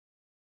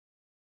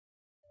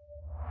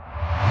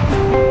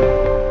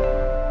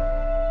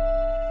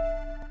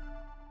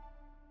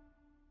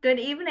Good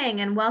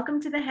evening and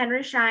welcome to the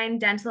Henry Schein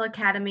Dental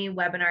Academy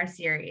webinar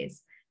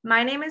series.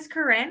 My name is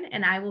Corinne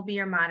and I will be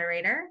your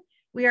moderator.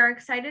 We are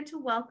excited to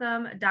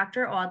welcome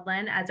Dr.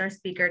 Aadland as our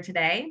speaker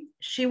today.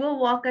 She will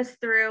walk us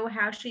through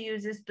how she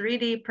uses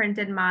 3D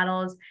printed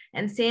models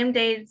and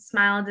same-day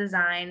smile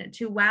design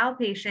to wow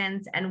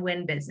patients and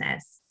win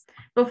business.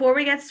 Before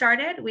we get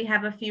started, we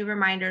have a few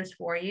reminders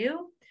for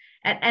you.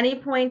 At any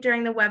point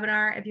during the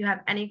webinar, if you have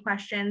any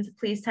questions,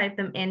 please type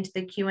them into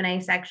the Q&A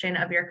section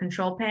of your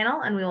control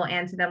panel and we will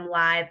answer them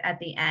live at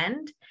the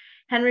end.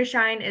 Henry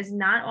Schein is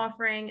not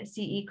offering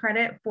CE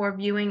credit for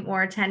viewing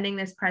or attending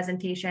this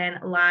presentation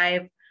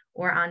live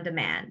or on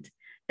demand.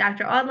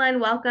 Dr. Aadland,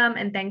 welcome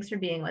and thanks for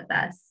being with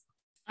us.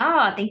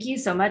 Thank you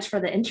so much for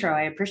the intro.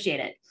 I appreciate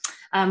it.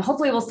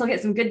 Hopefully we'll still get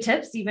some good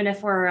tips, even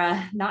if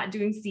we're not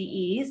doing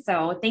CE.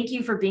 So thank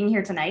you for being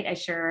here tonight. I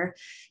sure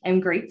am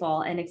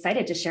grateful and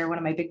excited to share one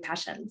of my big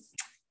passions.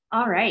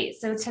 All right,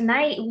 so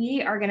tonight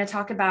we are going to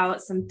talk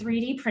about some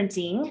 3D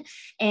printing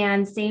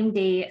and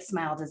same-day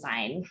smile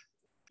design.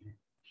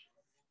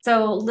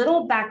 So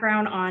little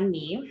background on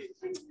me.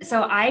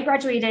 So I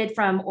graduated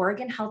from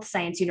Oregon Health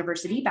Science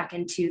University back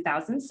in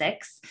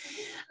 2006.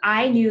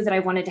 I knew that I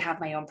wanted to have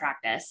my own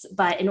practice,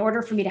 but in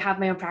order for me to have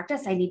my own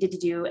practice, I needed to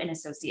do an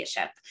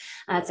associateship.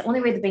 It's the only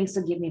way the banks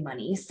would give me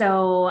money.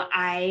 So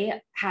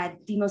I had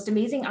the most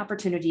amazing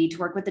opportunity to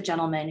work with a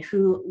gentleman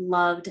who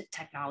loved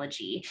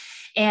technology.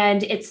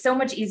 And it's so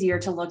much easier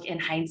to look in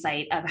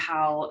hindsight of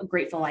how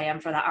grateful I am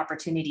for that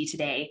opportunity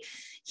today.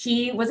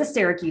 He was a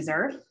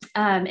Syracuser,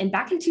 and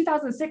back in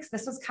 2006,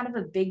 this was kind of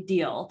a big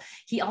deal.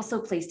 He also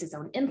placed his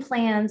own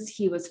implants.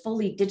 He was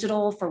fully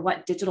digital for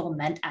what digital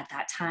meant at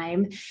that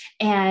time.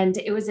 And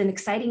it was an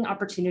exciting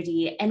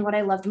opportunity. And what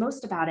I loved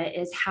most about it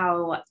is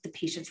how the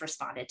patients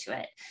responded to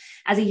it.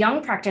 As a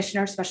young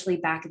practitioner, especially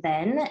back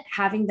then,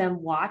 having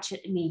them watch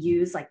me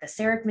use like the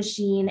CEREC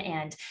machine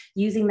and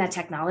using that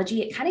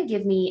technology, it kind of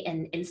gave me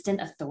an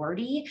instant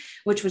authority,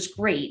 which was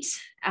great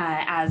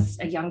as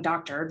a young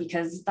doctor,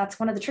 because that's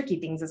one of the tricky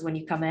things is when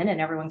you come in and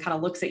everyone kind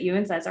of looks at you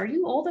and says, "Are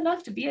you old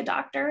enough to be a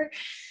doctor?"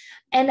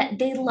 And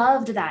they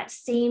loved that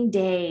same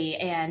day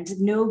and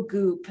no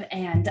goop.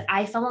 And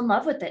I fell in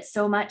love with it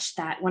so much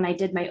that when I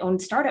did my own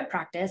startup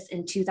practice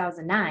in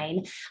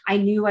 2009, I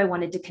knew I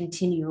wanted to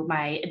continue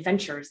my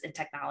adventures in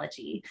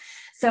technology.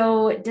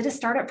 So did a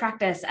startup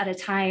practice at a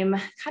time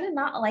kind of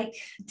not like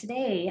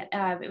today.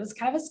 It was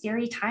kind of a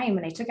scary time.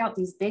 And I took out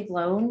these big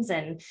loans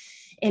and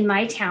in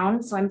my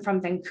town, so I'm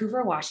from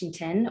Vancouver,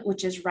 Washington,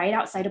 which is right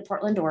outside of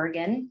Portland,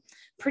 Oregon.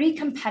 Pretty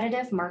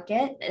competitive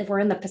market. We're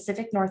in the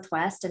Pacific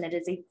Northwest and it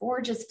is a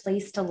gorgeous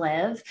place to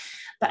live,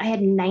 but I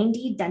had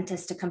 90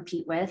 dentists to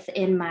compete with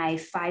in my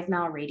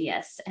 5-mile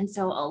radius. And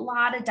so a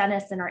lot of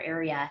dentists in our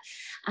area,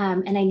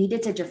 and I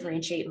needed to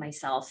differentiate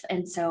myself.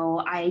 And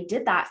so I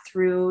did that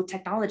through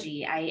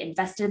technology. I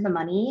invested in the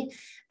money,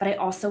 but I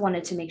also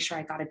wanted to make sure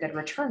I got a good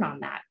return on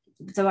that.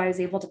 So I was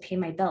able to pay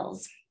my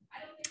bills.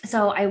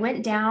 So I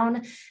went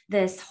down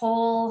this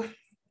whole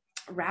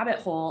rabbit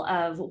hole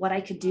of what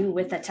I could do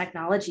with the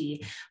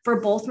technology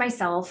for both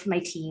myself, my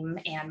team,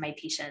 and my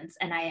patients.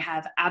 And I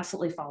have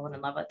absolutely fallen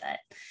in love with it.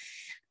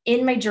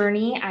 In my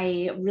journey,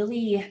 I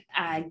really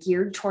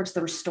geared towards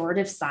the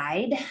restorative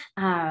side.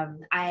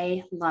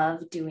 I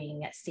love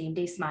doing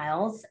same-day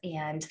smiles,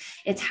 and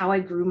it's how I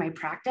grew my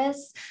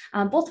practice,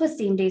 both with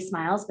same-day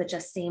smiles, but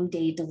just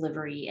same-day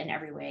delivery in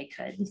every way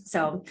I could.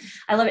 So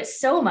I love it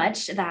so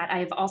much that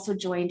I've also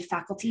joined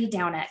faculty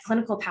down at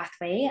Clinical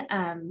Pathway,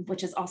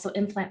 which is also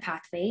Implant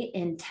Pathway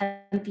in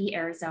Tempe,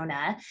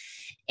 Arizona.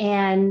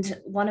 And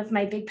one of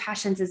my big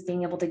passions is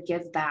being able to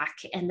give back.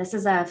 And this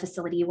is a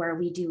facility where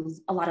we do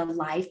a lot of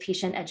live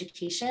patient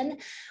education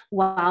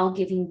while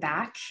giving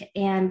back.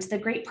 And the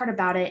great part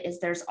about it is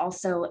there's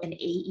also an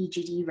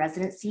AEGD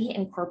residency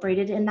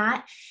incorporated in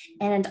that.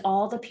 And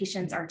all the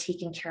patients are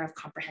taken care of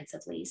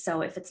comprehensively.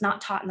 So if it's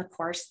not taught in the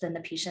course, then the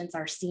patients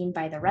are seen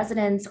by the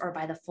residents or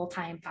by the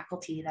full-time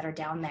faculty that are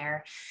down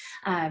there.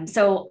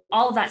 So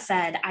all of that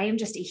said, I am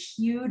just a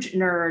huge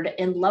nerd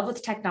in love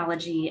with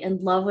technology,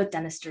 in love with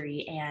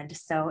dentistry, and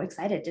so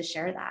excited to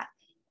share that.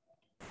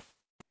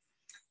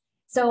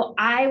 So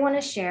I want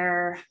to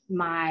share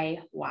my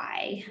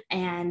why.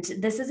 And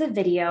this is a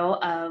video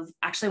of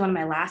actually one of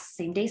my last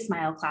same-day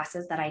smile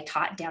classes that I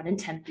taught down in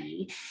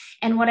Tempe.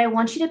 And what I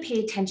want you to pay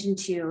attention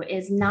to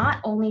is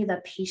not only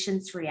the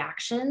patient's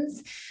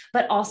reactions,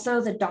 but also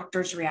the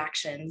doctor's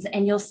reactions.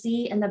 And you'll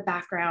see in the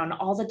background,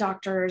 all the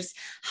doctors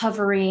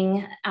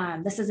hovering.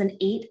 This is an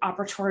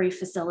 8-operatory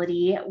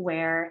facility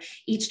where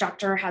each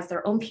doctor has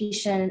their own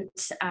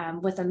patient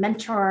with a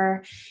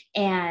mentor,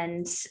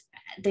 and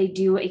they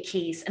do a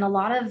case. And a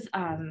lot of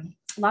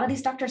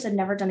these doctors had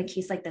never done a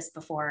case like this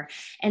before.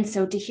 And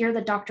so to hear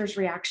the doctor's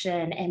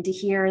reaction and to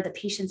hear the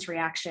patient's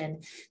reaction,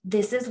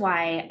 this is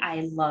why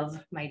I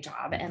love my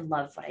job and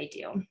love what I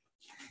do.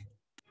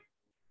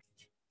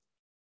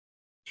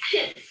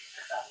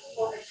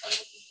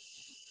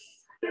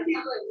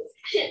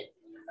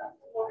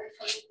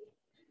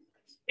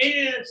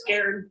 Yeah,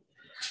 scared.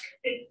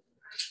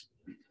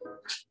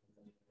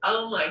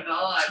 Oh my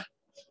God.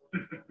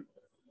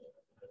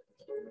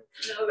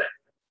 Now that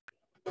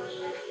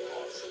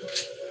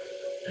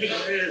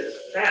get rid of this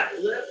fat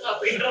lip up,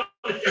 we don't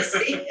want to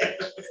see it.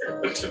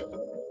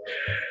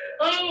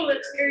 Oh,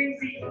 it's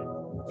crazy.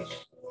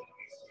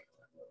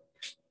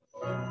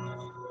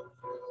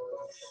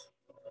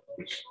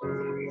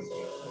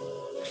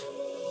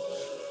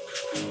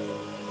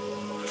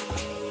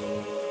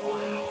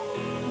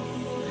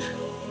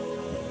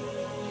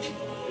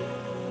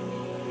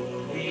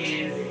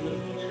 Man, they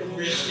look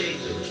terrific.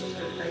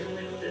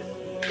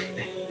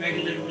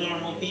 Regular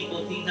normal people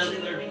think that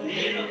they're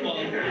beautiful.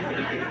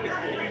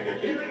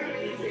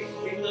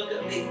 Look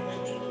at me.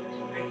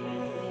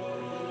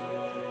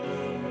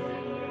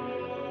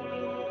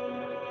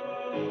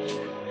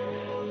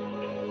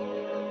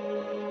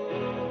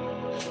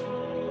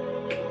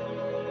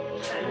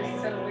 That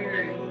is so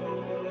weird.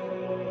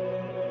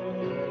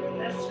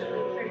 That's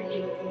really pretty.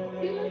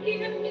 You're looking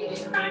at me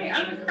cry.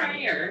 I'm a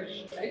crier.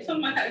 I told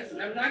my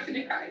husband I'm not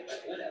going to cry, but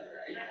whatever.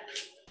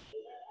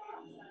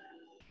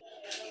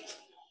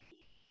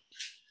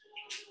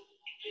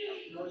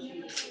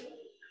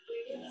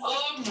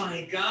 Oh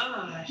my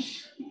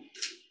gosh.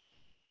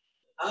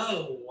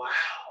 Oh, wow.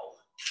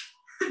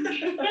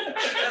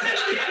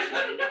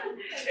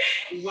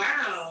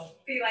 Wow.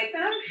 Do you like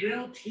that?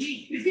 Real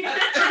teeth.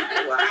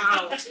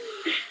 Wow.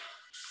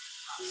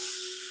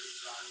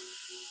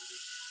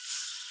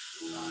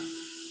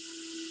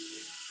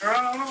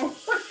 Oh.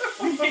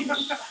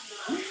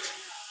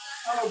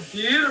 Oh,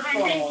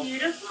 beautiful. Aren't they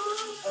beautiful?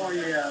 Oh,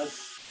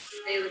 yes.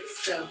 They look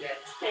so good.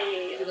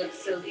 They look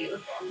so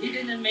beautiful. You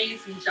did an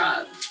amazing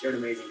job. You're an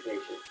amazing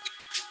patient.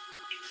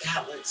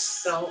 That looks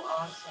so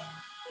awesome.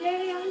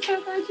 Yay, I'm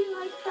so glad you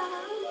like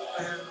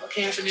that.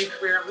 Okay, I have a new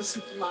career. I'm a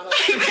supermodel.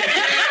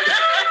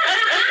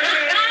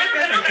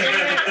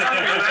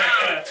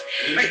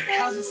 Wait,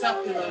 how's the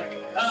selfie look?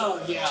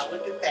 Oh, yeah,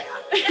 look at that.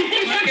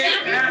 Look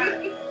at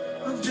that.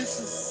 Oh, this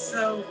is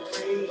so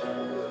great.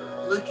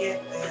 Look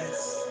at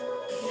this.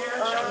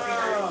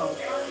 Oh.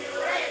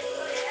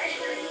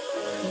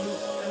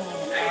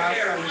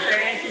 Awesome.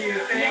 Thank you.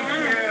 Thank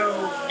you.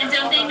 And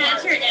don't they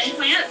match your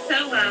implant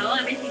so well?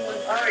 Everything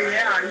looks. Oh,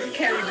 yeah, you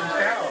can't even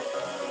tell.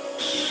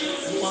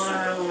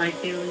 Wow, my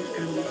feeling's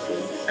gonna be so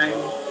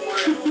exciting.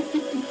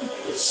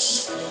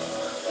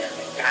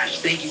 Gosh,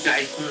 thank you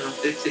guys so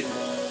much. This is,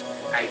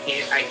 I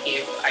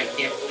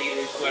can't believe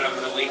this is what I'm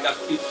gonna wake up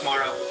to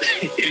tomorrow.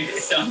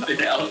 It's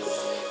something else.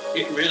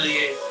 It really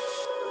is.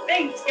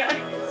 Thanks, guys.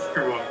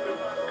 You're welcome.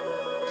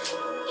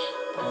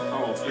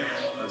 Oh,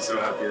 I'm so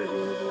happy that you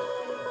were here.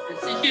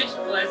 It's a huge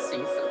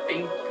blessing, so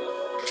thank you.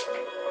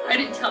 I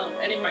didn't tell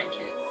any of my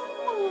kids.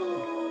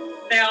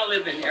 They all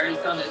live in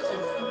Arizona, so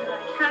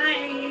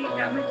Hi,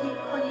 got my teeth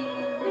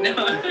clean. no.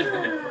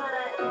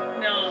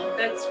 No,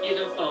 that's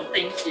beautiful.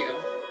 Thank you.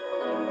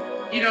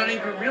 You don't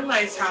even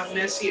realize how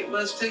messy it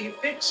was till you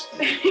fixed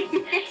it.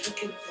 Look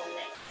at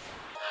that.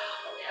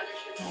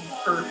 Oh,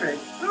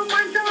 perfect. Oh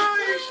my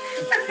gosh.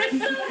 I'm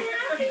so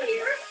happy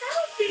you're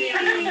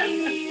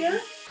healthy.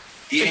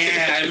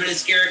 Yeah, I'm gonna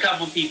scare a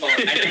couple people. I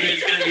know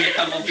there's gonna be a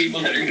couple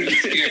people that are gonna be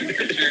scared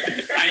for sure.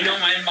 I know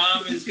my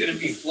mom is gonna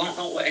be blown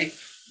away.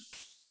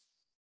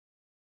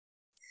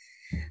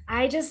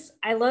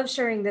 I love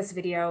sharing this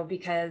video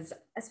because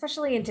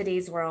especially in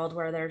today's world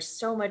where there's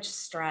so much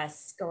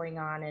stress going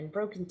on and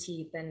broken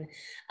teeth and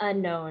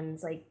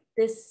unknowns, like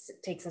this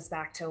takes us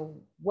back to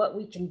what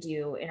we can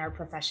do in our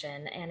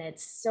profession. And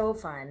it's so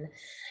fun.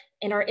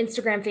 In our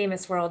Instagram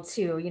famous world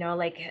too, you know,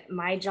 like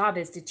my job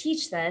is to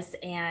teach this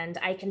and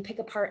I can pick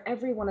apart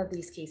every one of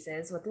these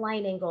cases with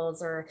line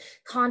angles or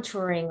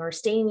contouring or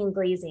staining and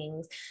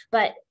glazings,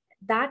 but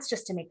that's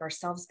just to make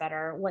ourselves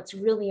better. What's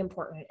really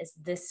important is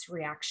this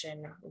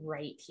reaction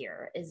right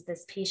here, is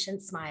this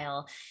patient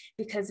smile,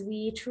 because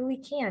we truly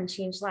can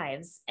change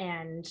lives.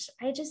 And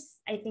I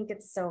think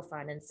it's so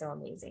fun and so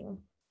amazing.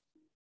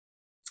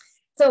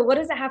 So what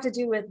does it have to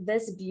do with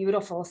this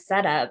beautiful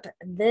setup?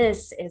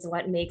 This is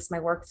what makes my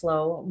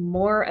workflow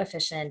more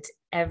efficient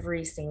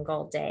every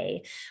single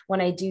day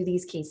when I do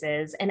these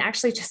cases, and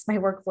actually just my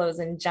workflows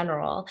in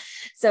general.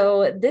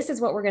 So this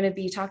is what we're going to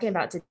be talking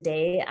about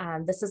today.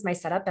 This is my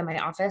setup in my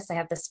office. I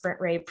have the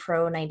Sprint Ray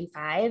Pro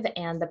 95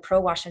 and the Pro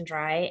Wash and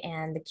Dry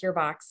and the Cure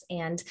Box.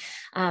 And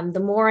the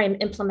more I'm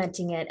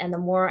implementing it and the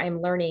more I'm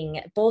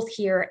learning both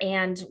here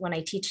and when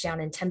I teach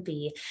down in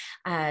Tempe,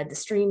 the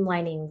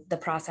streamlining the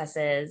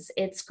processes,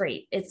 it's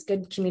great. It's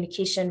good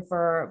communication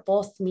for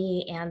both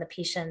me and the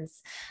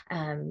patients,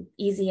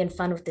 easy and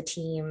fun with the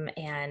team.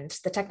 And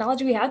the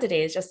technology we have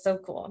today is just so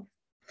cool.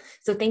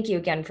 So thank you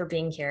again for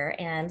being here,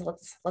 and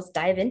let's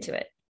dive into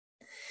it.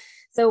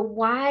 So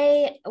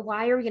why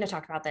are we going to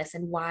talk about this,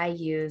 and why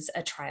use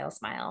a trial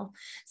smile?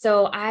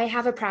 So I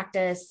have a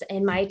practice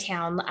in my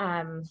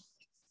town.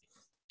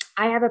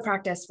 I have a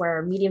practice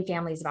where median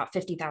family is about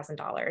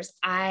 $50,000.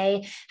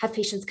 I have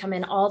patients come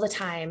in all the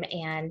time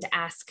and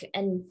ask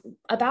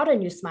about a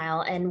new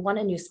smile and want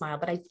a new smile,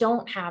 but I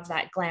don't have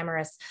that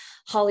glamorous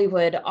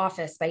Hollywood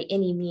office by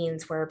any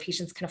means where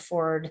patients can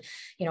afford,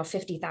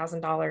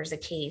 $50,000 a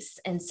case.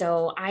 And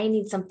so I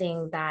need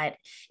something that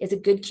is a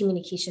good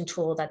communication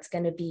tool that's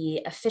going to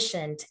be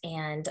efficient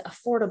and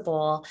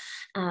affordable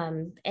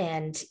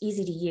and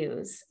easy to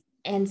use.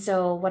 And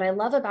so what I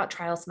love about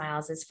Trial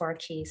Smiles is for a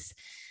case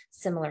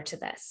similar to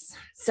this.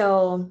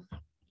 So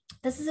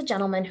this is a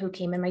gentleman who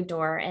came in my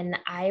door, and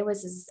I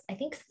was his, I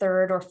think,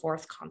 third or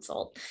fourth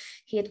consult.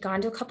 He had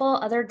gone to a couple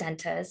other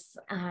dentists.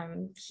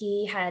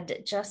 He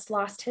had just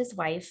lost his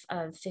wife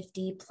of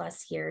 50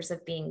 plus years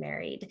of being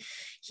married.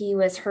 He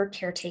was her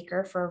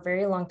caretaker for a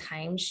very long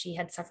time. She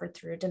had suffered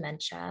through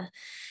dementia,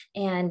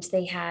 and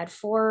they had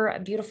 4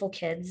 beautiful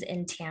kids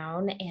in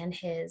town, and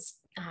his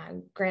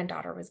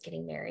granddaughter was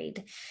getting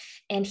married.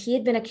 And he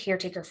had been a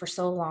caretaker for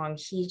so long,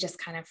 he just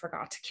kind of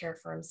forgot to care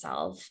for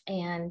himself.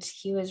 And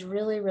he was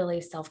really,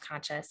 really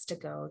self-conscious to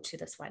go to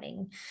this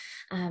wedding.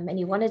 And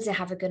he wanted to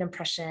have a good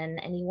impression,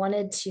 and he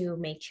wanted to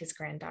make his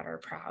granddaughter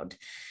proud.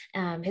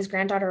 His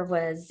granddaughter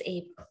was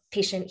a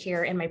patient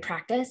here in my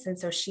practice, and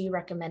so she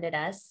recommended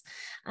us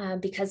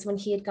because when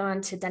he had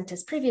gone to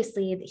dentists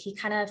previously, he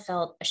kind of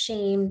felt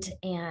ashamed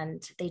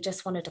and they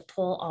just wanted to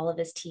pull all of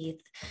his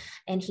teeth,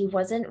 and he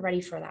wasn't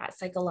ready for that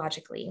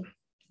psychologically.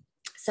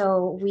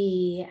 So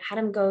we had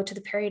him go to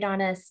the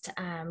periodontist.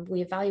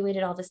 We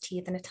evaluated all of his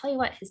teeth, and I tell you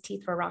what, his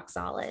teeth were rock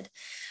solid.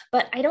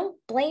 But I don't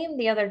blame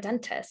the other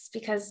dentists,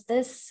 because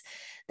this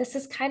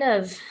is kind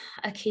of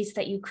a case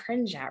that you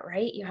cringe at,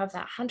 right? You have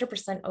that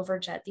 100%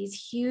 overjet, these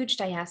huge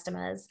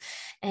diastemas,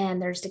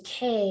 and there's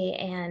decay,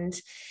 and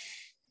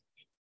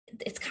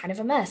it's kind of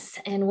a mess.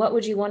 And what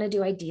would you want to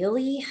do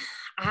ideally?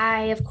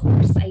 I, of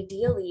course,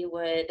 ideally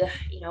would,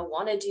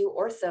 want to do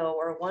ortho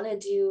or want to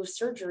do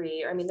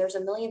surgery. I mean, there's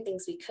a million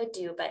things we could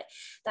do, but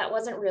that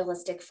wasn't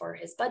realistic for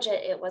his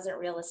budget. It wasn't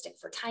realistic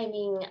for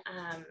timing.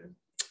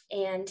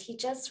 And he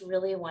just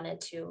really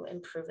wanted to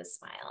improve his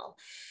smile.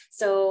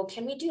 So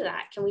can we do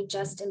that? Can we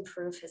just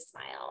improve his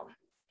smile?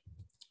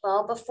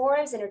 Well, before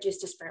I was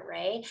introduced to Sprint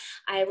Ray,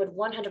 I would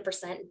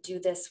 100% do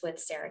this with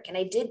CEREC. And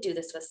I did do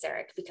this with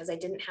CEREC because I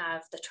didn't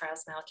have the Trial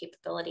Smile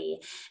capability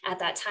at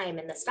that time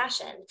in this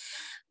fashion.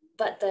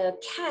 But the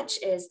catch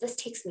is this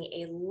takes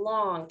me a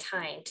long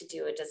time to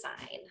do a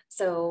design.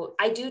 So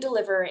I do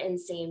deliver in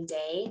same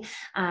day.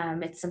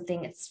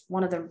 It's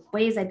one of the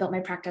ways I built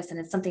my practice, and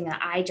it's something that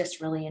I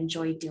just really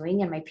enjoy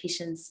doing, and my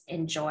patients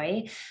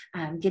enjoy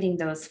getting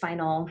those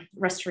final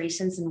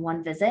restorations in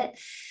one visit.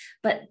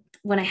 But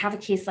when I have a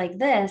case like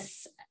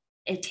this,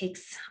 it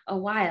takes a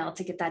while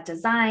to get that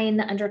design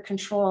under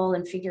control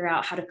and figure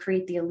out how to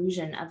create the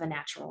illusion of a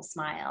natural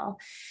smile.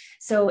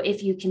 So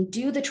if you can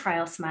do the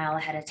Trial Smile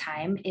ahead of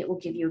time, it will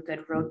give you a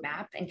good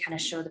roadmap and kind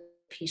of show the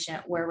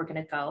patient where we're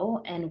going to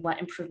go and what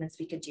improvements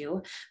we could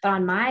do. But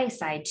on my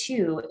side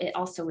too, it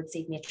also would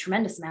save me a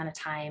tremendous amount of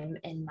time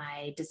in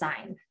my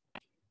design.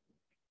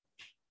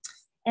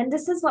 And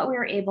this is what we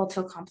were able to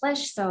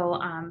accomplish. So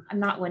I'm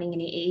not winning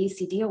any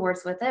AACD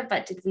awards with it,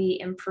 but did we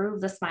improve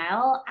the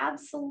smile?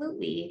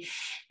 Absolutely.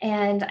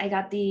 And I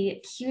got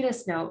the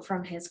cutest note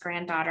from his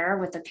granddaughter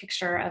with a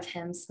picture of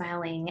him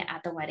smiling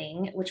at the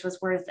wedding, which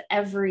was worth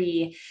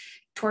every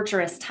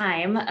torturous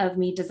time of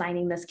me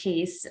designing this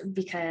case,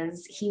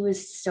 because he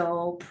was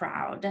so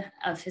proud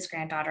of his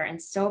granddaughter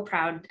and so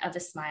proud of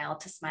his smile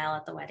to smile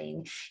at the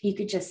wedding. You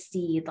could just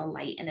see the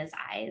light in his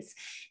eyes.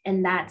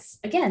 And that's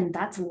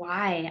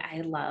why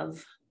I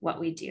love what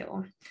we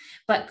do.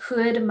 But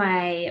could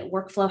my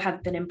workflow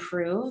have been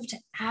improved?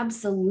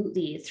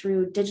 Absolutely,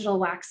 through digital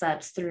wax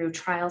ups, through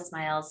Trial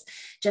Smiles,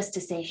 just to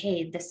say,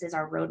 hey, this is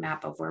our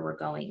roadmap of where we're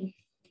going.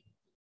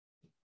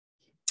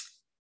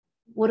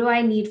 What do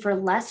I need for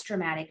less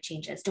dramatic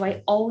changes? Do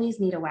I always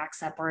need a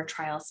wax up or a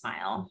Trial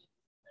Smile?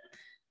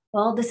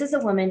 Well, this is a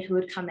woman who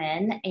would come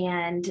in,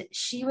 and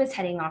she was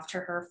heading off to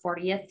her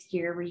 40th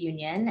year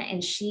reunion,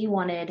 and she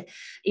wanted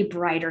a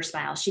brighter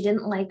smile. She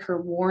didn't like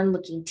her worn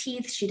looking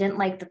teeth. She didn't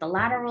like that the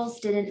laterals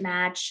didn't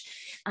match,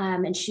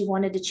 and she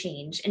wanted to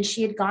change. And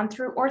she had gone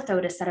through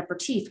ortho to set up her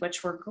teeth,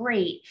 which were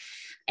great.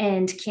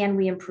 And can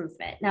we improve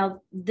it?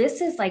 Now,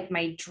 this is like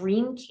my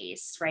dream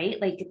case, right?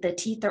 Like the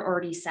teeth are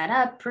already set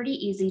up, pretty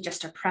easy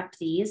just to prep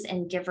these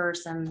and give her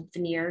some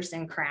veneers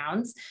and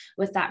crowns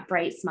with that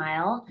bright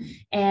smile.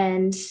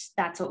 And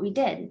that's what we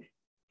did.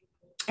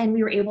 And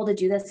we were able to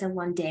do this in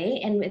one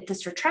day. And with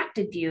this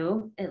retracted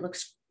view, it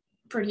looks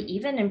pretty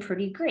even and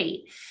pretty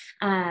great.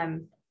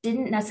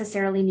 Didn't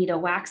necessarily need a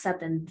wax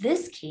up in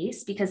this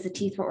case because the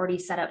teeth were already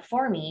set up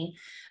for me.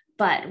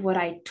 But what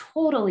I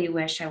totally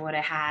wish I would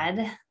have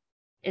had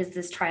is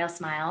this Trial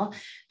Smile,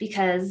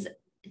 because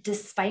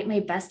despite my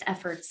best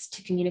efforts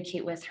to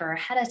communicate with her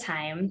ahead of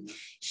time,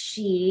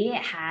 she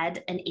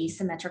had an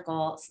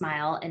asymmetrical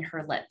smile in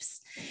her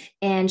lips.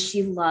 And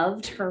she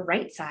loved her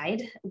right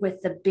side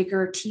with the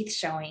bigger teeth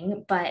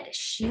showing, but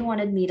she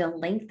wanted me to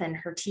lengthen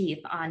her teeth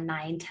on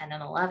 9, 10,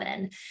 and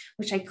 11,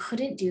 which I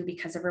couldn't do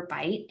because of her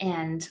bite.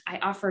 And I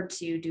offered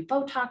to do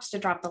Botox to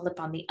drop the lip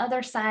on the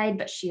other side,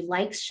 but she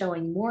likes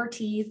showing more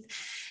teeth.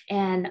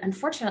 And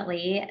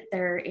unfortunately,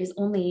 there is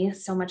only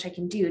so much I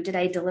can do. Did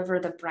I deliver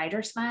the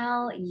brighter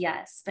smile?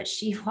 Yes, but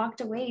she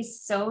walked away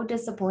so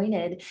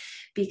disappointed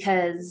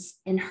because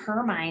in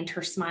her mind,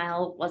 her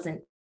smile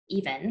wasn't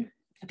even,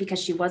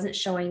 because she wasn't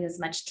showing as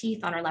much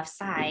teeth on her left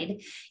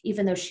side,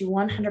 even though she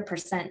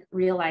 100%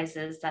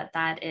 realizes that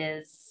that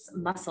is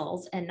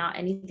muscles and not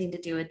anything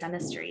to do with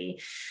dentistry.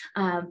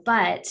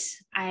 But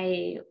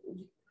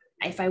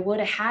if I would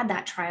have had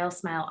that trial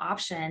smile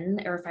option,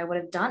 or if I would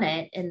have done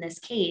it in this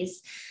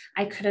case,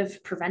 I could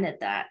have prevented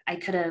that. I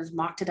could have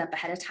mocked it up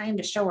ahead of time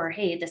to show her,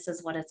 hey, this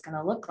is what it's going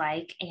to look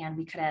like. And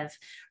we could have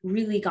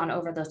really gone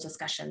over those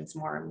discussions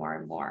more and more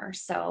and more.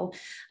 So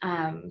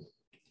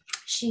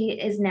she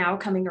is now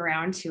coming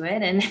around to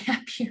it and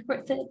happier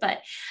with it, but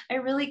I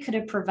really could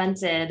have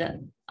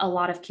prevented a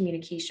lot of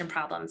communication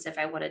problems if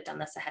I would have done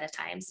this ahead of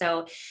time.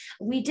 So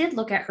we did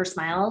look at her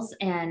smiles,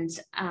 and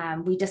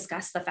we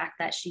discussed the fact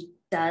that she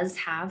does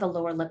have a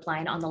lower lip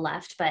line on the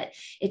left, but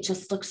it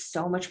just looks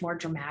so much more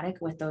dramatic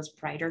with those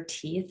brighter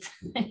teeth.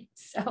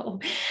 So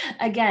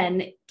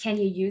again, can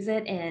you use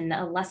it in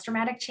a less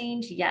dramatic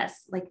change?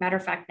 Yes. Like, matter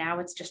of fact, now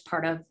it's just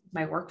part of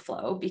my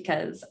workflow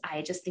because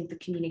I just think the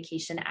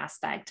communication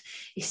aspect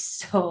is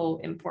so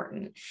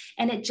important,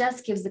 and it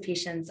just gives the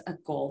patients a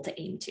goal to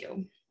aim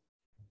to.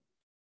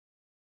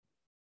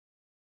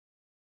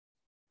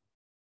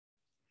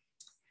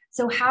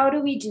 So how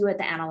do we do it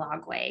the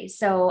analog way?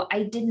 So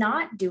I did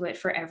not do it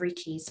for every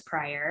case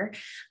prior,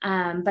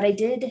 but I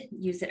did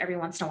use it every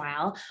once in a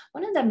while.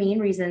 One of the main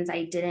reasons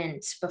I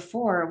didn't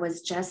before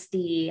was just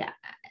the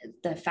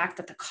fact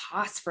that the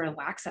costs for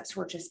wax ups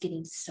were just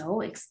getting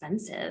so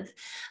expensive.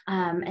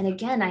 And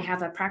again, I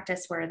have a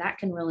practice where that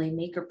can really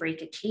make or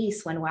break a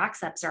case when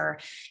wax ups are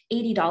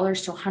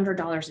 $80 to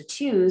 $100 a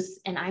tooth.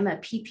 And I'm a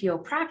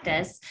PPO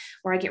practice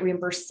where I get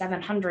reimbursed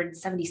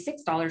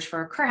 $776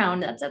 for a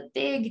crown. That's a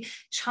big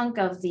chunk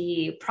of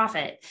the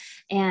profit.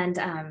 And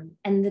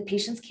the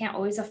patients can't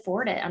always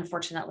afford it,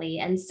 unfortunately.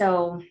 And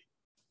so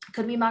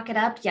could we mock it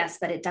up? Yes,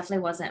 but it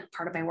definitely wasn't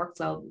part of my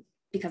workflow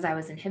because I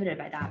was inhibited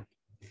by that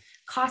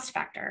cost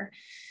factor.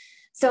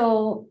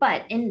 So,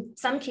 but in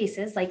some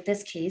cases, like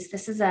this case,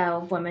 this is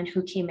a woman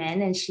who came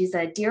in and she's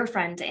a dear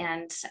friend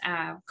and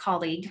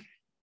colleague.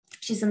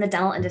 She's in the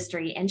dental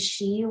industry and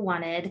she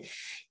wanted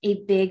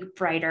a big,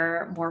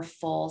 brighter, more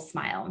full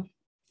smile.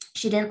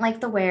 She didn't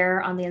like the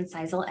wear on the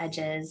incisal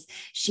edges.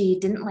 She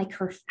didn't like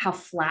how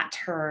flat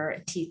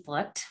her teeth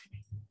looked.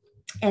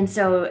 And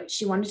so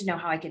she wanted to know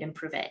how I could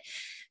improve it.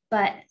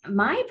 But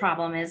my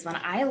problem is when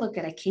I look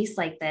at a case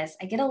like this,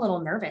 I get a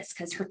little nervous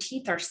because her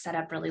teeth are set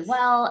up really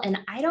well. And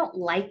I don't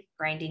like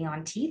grinding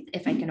on teeth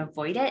if I can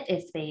avoid it,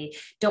 if they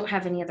don't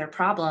have any other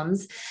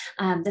problems.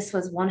 This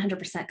was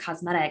 100%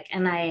 cosmetic.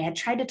 And I had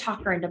tried to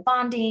talk her into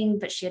bonding,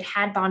 but she had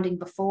had bonding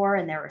before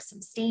and there was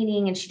some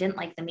staining and she didn't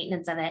like the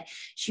maintenance of it.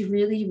 She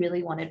really,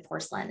 really wanted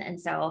porcelain.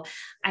 And so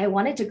I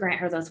wanted to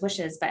grant her those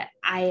wishes, but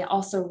I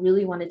also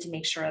really wanted to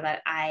make sure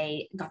that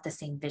I got the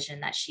same vision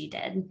that she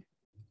did.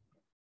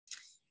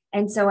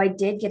 And so I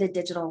did get a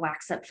digital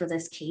wax up for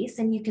this case.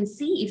 And you can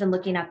see, even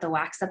looking at the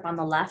wax up on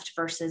the left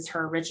versus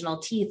her original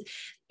teeth,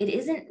 it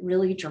isn't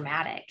really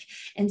dramatic.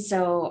 And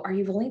so are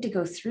you willing to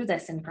go through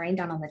this and grind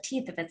down on the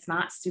teeth if it's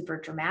not super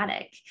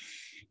dramatic?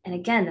 And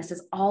again, this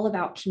is all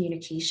about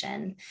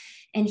communication.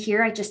 And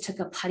here I just took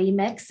a putty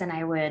mix and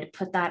I would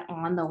put that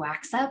on the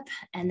wax up.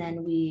 And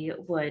then we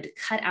would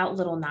cut out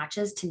little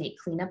notches to make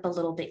cleanup a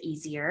little bit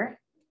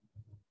easier.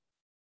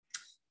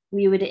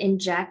 We would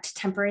inject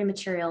temporary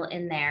material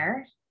in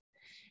there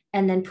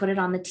and then put it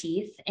on the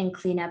teeth and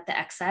clean up the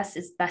excess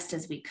as best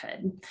as we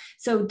could.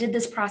 So did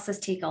this process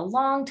take a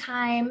long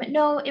time?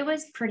 No, it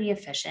was pretty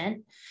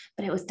efficient,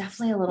 but it was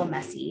definitely a little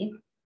messy.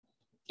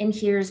 And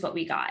here's what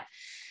we got.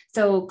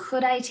 So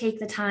could I take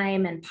the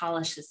time and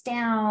polish this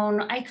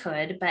down? I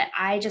could, but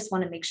I just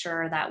want to make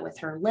sure that with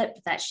her lip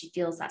that she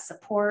feels that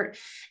support.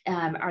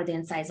 Are the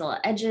incisal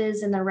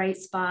edges in the right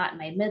spot,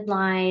 my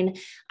midline?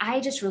 I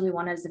just really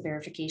want it as a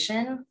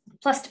verification.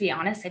 Plus, to be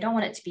honest, I don't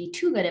want it to be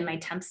too good in my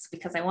temps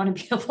because I want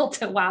to be able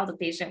to wow the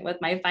patient with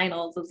my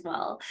finals as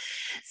well.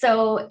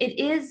 So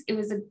it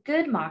was a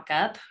good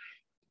mock-up,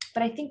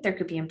 but I think there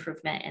could be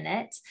improvement in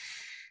it.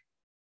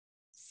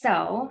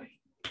 So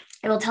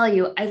I will tell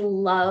you, I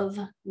love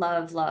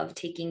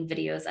taking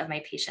videos of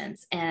my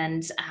patients.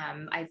 And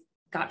I've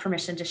got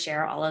permission to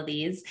share all of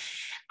these.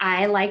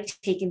 I like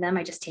taking them.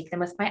 I just take them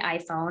with my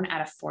iPhone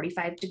at a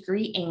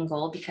 45-degree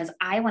angle because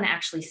I want to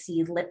actually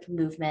see lip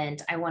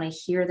movement. I want to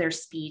hear their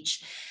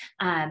speech.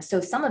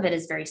 So some of it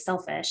is very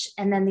selfish.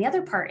 And then the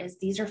other part is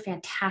these are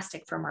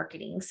fantastic for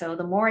marketing. So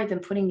the more I've been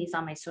putting these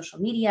on my social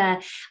media,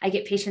 I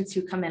get patients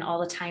who come in all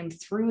the time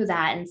through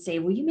that and say,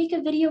 will you make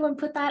a video and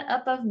put that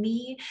up of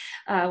me?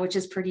 Which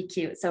is pretty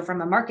cute. So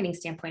from a marketing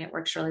standpoint, it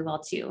works really well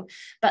too.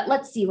 But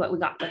let's see what we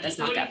got with this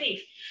So what do you mock-up.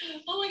 think?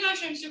 Oh my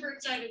gosh, I'm super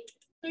excited.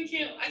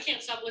 I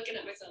can't stop looking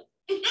at myself.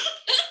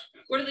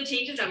 What are the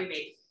changes that we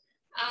made?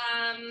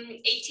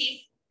 8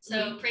 teeth.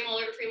 So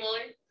premolar to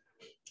premolar.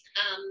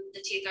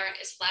 The teeth aren't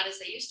as flat as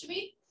they used to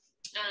be.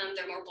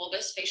 They're more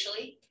bulbous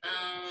facially.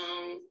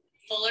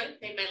 Fuller,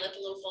 made my lip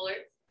a little fuller.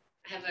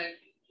 I have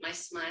my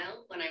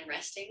smile when I'm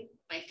resting.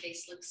 My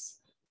face looks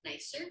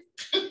nicer.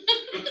 I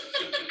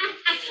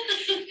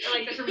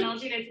like the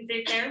terminology, nice and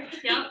safe there.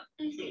 Yep.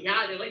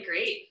 Yeah, they look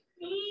great.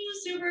 Ooh,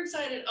 super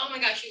excited. Oh my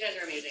gosh, you guys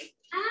are amazing.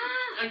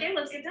 Okay,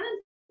 let's get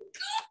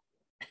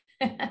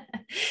done.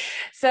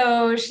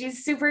 So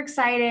she's super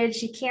excited.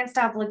 She can't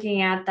stop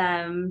looking at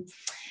them.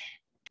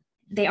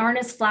 They aren't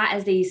as flat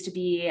as they used to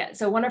be.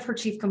 So one of her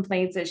chief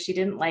complaints is she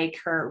didn't like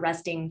her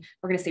resting,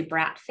 we're going to say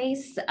brat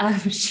face.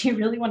 She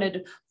really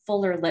wanted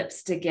fuller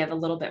lips to give a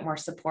little bit more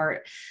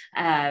support.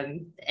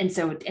 And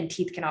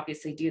teeth can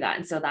obviously do that.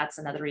 And so that's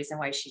another reason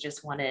why she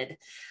just wanted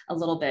a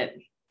little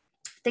bit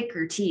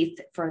thicker teeth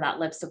for that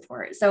lip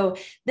support. So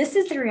this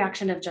is the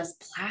reaction of just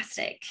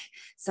plastic.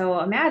 So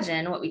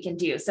imagine what we can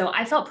do. So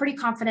I felt pretty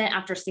confident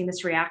after seeing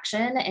this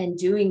reaction and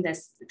doing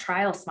this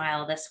trial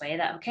smile this way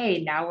that,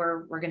 okay, now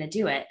we're going to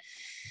do it.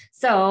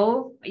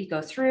 So you go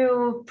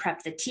through,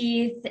 prep the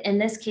teeth. In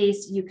this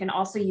case, you can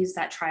also use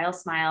that trial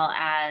smile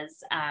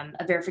as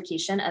a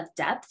verification of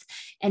depth.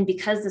 And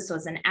because this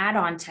was an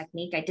add-on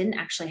technique, I didn't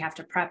actually have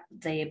to prep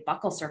the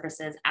buccal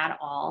surfaces at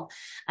all.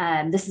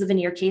 This is a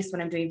veneer case.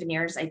 When I'm doing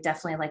veneers, I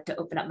definitely like to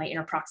open up my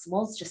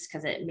interproximals just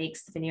because it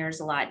makes the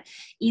veneers a lot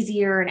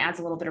easier and adds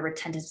a little bit of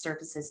retentive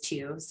surfaces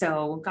too.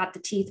 So got the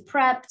teeth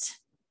prepped.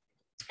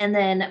 And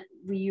then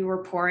we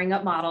were pouring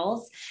up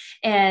models,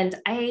 and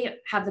I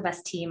have the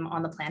best team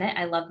on the planet.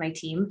 I love my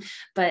team,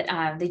 but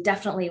they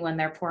definitely, when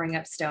they're pouring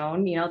up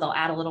stone, you know, they'll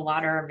add a little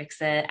water,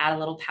 mix it, add a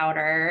little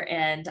powder.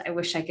 And I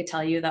wish I could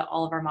tell you that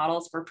all of our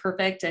models were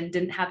perfect and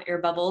didn't have air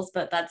bubbles,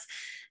 but that's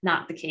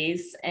not the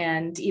case.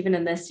 And even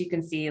in this, you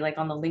can see like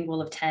on the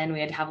lingual of 10,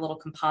 we had to have a little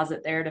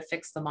composite there to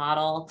fix the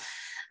model.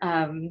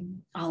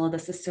 All of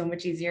this is so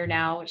much easier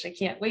now, which I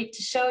can't wait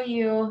to show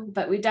you,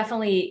 but we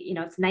definitely, you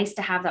know, it's nice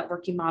to have that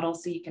working model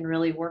so you can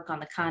really work on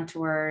the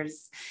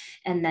contours.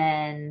 And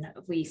then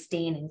we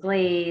stain and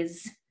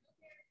glaze.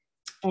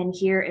 And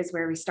here is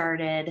where we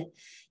started.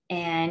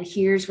 And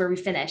here's where we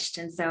finished.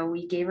 And so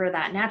we gave her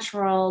that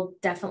natural,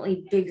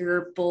 definitely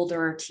bigger,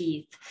 bolder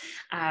teeth,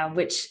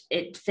 which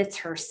it fits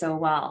her so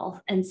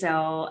well. And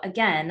so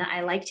again, I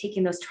like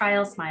taking those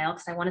trial smile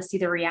because I want to see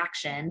the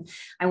reaction.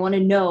 I want to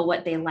know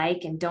what they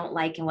like and don't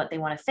like and what they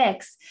want to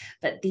fix.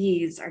 But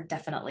these are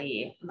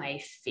definitely my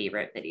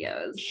favorite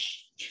videos.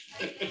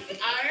 All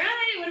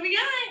right, what do we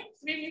got?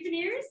 Maybe new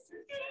veneers?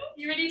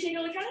 You ready to take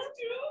a look at it?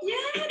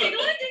 Yeah, take a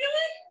look, take a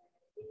look.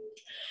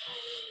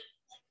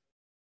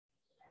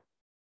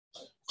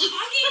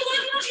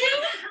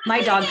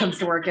 My dog comes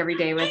to work every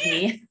day with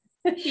me.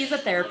 He's a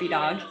therapy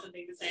dog. That's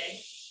something to say.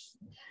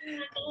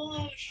 Oh my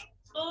gosh.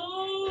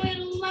 Oh, I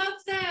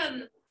love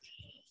them.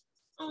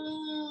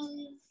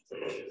 Oh,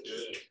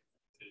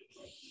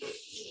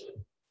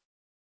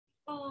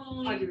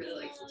 Augie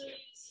really likes them too.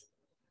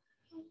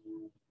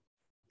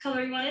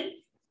 Color you wanted?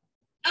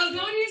 oh,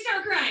 don't you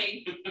start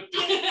crying.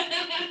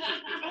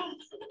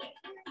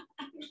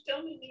 You're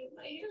filming me with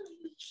my hair.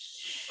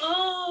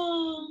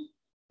 Oh.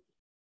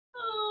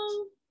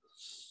 Oh.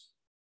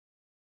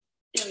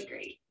 That was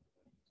great.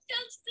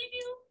 Yes, thank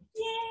you.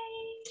 Yay.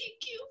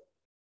 Thank you.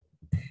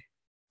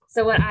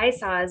 So what I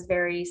saw is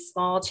very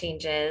small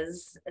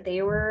changes.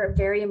 They were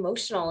very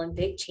emotional and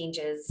big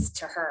changes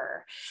to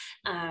her.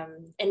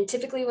 And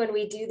typically when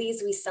we do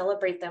these, we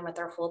celebrate them with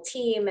our whole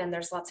team and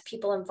there's lots of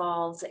people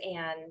involved.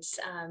 And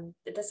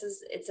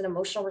it's an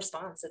emotional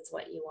response. It's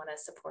what you want to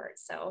support.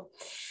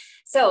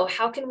 So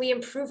how can we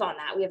improve on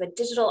that? We have a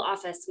digital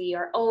office. We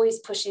are always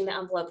pushing the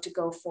envelope to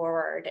go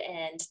forward.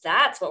 And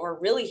that's what we're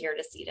really here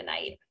to see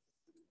tonight.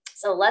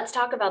 So let's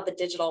talk about the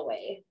digital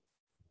way.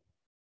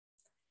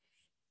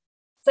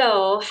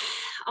 So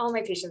all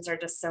my patients are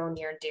just so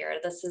near and dear.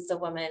 This is a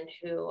woman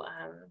who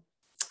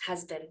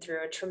has been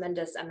through a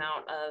tremendous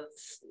amount of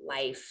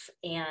life,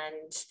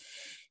 and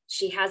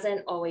she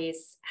hasn't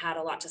always had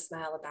a lot to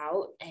smile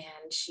about,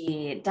 and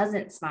she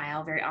doesn't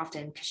smile very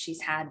often because she's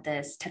had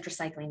this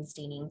tetracycline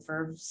staining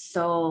for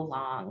so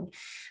long.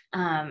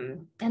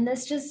 And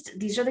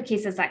these are the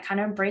cases that kind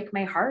of break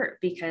my heart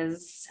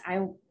because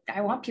I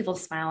want people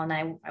to smile and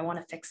I want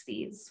to fix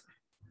these.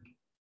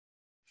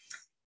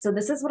 So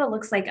this is what it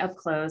looks like up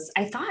close.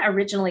 I thought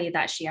originally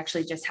that she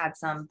actually just had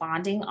some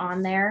bonding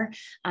on there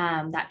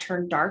that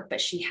turned dark,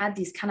 but she had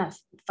these kind of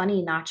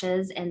funny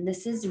notches, and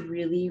this is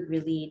really,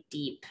 really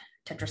deep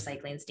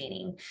tetracycline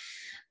staining.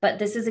 But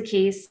this is a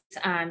case,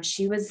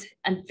 she was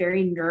a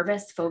very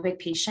nervous, phobic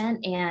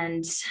patient,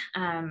 and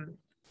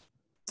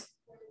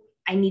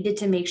I needed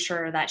to make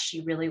sure that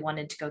she really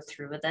wanted to go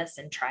through with this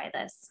and try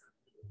this.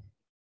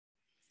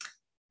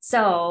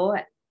 So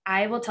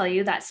I will tell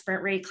you that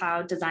Sprint Ray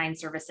Cloud Design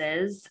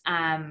Services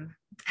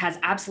has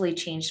absolutely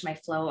changed my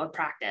flow of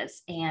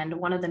practice. And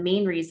one of the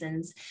main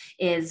reasons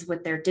is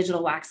with their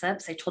digital wax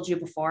ups. I told you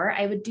before,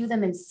 I would do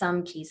them in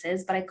some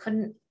cases, but I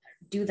couldn't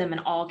do them in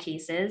all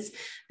cases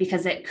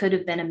because it could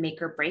have been a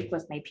make or break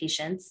with my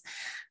patients.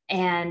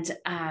 And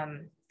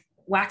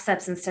wax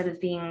ups, instead of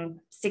being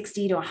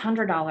 $60 to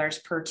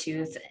 $100 per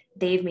tooth,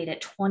 they've made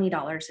it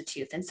 $20 a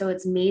tooth. And so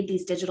it's made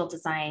these digital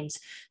designs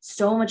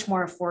so much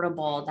more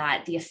affordable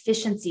that the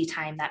efficiency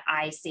time that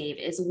I save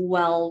is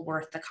well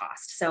worth the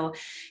cost. So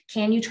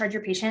can you charge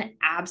your patient?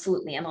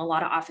 Absolutely. And a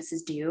lot of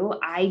offices do.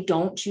 I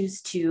don't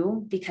choose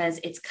to because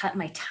it's cut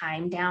my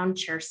time down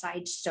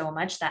chairside so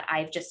much that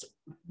I've just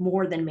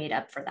more than made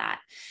up for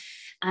that.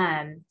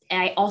 And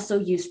I also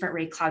use Sprint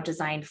Ray Cloud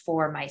Design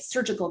for my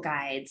surgical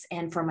guides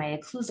and for my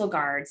occlusal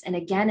guards. And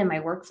again, in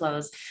my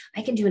workflows,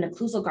 I can do an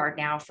occlusal guard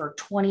now for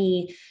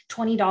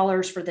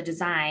 $20 for the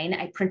design.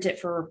 I print it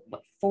for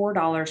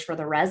 $4 for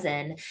the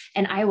resin,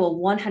 and I will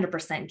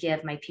 100%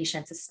 give my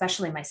patients,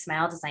 especially my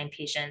smile design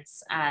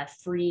patients,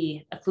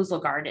 free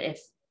occlusal guard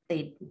if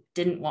they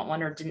didn't want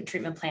one or didn't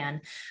treatment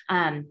plan,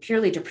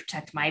 purely to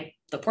protect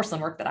the porcelain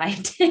work that I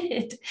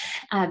did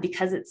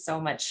because it's so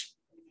much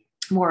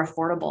more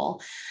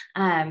affordable.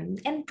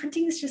 And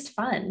printing is just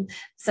fun.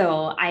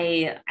 So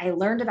I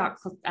learned about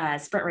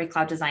Sprint Ray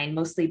Cloud Design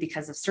mostly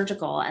because of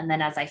surgical. And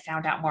then as I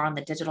found out more on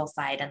the digital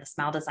side and the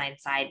smile design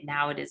side,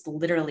 now it is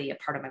literally a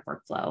part of my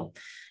workflow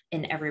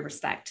in every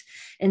respect.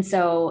 And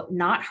so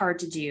not hard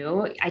to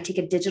do. I take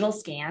a digital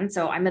scan.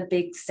 So I'm a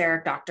big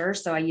CEREC doctor,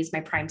 so I use my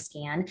Prime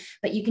scan,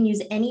 but you can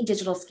use any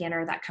digital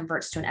scanner that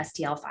converts to an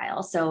STL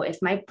file. So if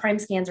my Prime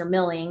scans are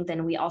milling,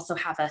 then we also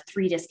have a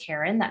 3-disc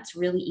Heron that's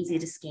really easy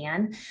to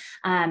scan.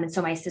 And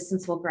so my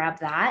assistants will grab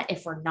that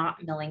if we're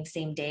not milling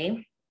same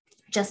day,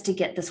 just to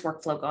get this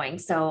workflow going.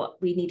 So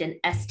we need an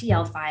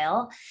STL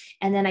file,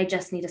 and then I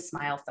just need a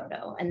smile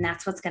photo. And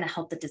that's what's going to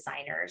help the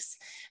designers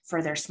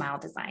for their smile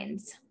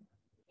designs.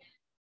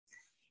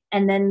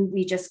 And then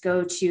we just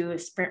go to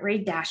Sprint Ray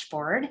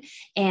dashboard,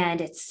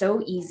 and it's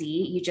so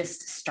easy. You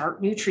just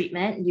start new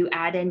treatment, you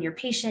add in your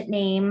patient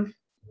name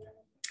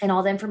and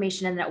all the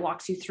information, and that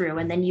walks you through.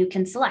 And then you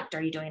can select,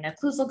 are you doing an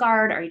occlusal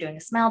guard? Are you doing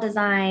a smile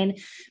design,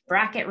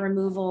 bracket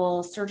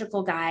removal,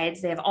 surgical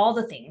guides? They have all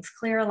the things,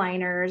 clear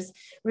aligners,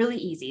 really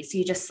easy. So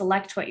you just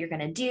select what you're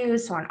going to do.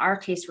 So in our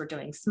case, we're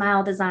doing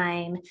smile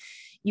design.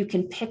 You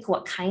can pick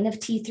what kind of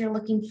teeth you're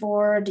looking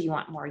for. Do you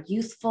want more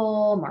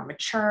youthful, more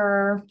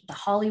mature, the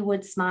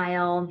Hollywood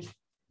smile?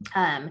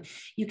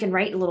 You can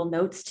write little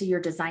notes to your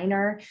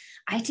designer.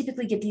 I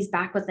typically get these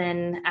back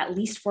within at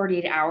least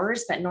 48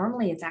 hours, but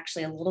normally it's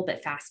actually a little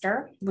bit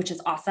faster, which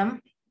is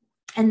awesome.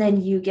 And then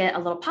you get a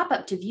little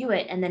pop-up to view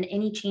it. And then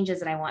any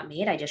changes that I want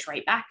made, I just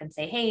write back and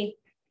say, hey,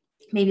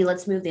 maybe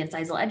let's move the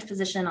incisal edge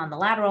position on the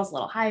laterals a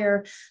little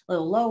higher, a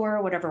little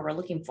lower, whatever we're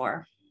looking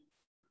for.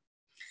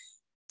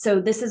 So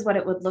this is what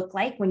it would look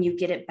like when you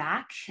get it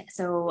back.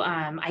 So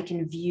I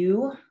can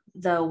view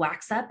the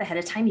wax up ahead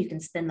of time. You can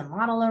spin the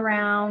model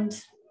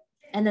around.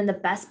 And then the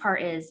best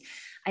part is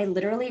I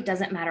literally, it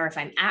doesn't matter if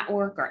I'm at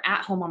work or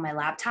at home on my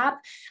laptop,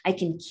 I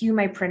can cue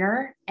my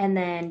printer and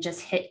then just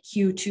hit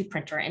cue to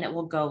printer and it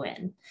will go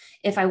in.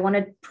 If I want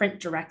to print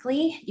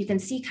directly, you can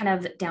see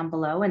kind of down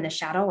below in the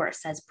shadow where it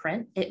says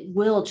print, it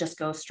will just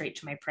go straight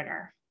to my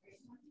printer,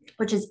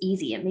 which is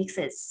easy. It makes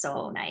it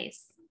so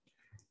nice.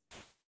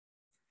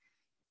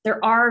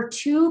 There are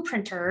 2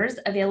 printers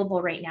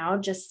available right now,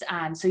 just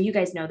so you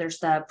guys know, there's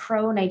the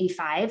Pro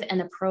 95 and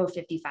the Pro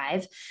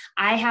 55.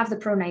 I have the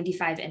Pro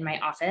 95 in my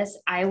office.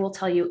 I will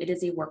tell you, it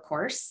is a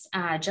workhorse.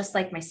 Just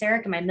like my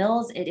CEREC and my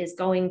mills, it is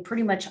going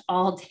pretty much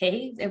all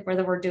day,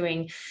 whether we're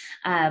doing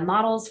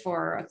models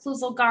for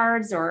occlusal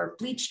guards or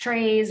bleach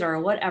trays or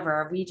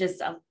whatever. We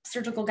just,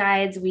 surgical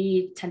guides,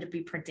 we tend to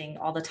be printing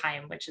all the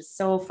time, which is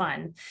so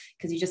fun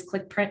because you just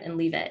click print and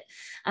leave it.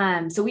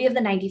 So we have the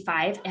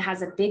 95. It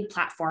has a big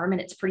platform and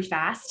it's pretty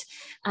fast.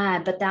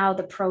 But now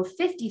the Pro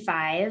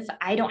 55,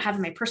 I don't have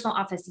in my personal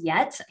office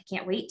yet. I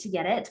can't wait to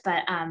get it,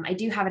 but I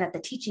do have it at the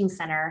teaching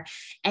center,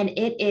 and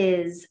it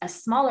is a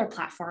smaller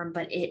platform,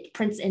 but it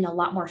prints in a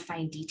lot more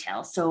fine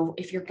detail. So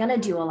if you're going to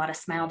do a lot of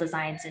smile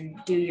designs and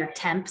do your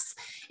temps,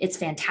 it's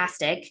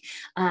fantastic.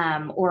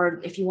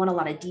 Or if you want a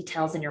lot of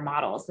details in your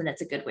models, then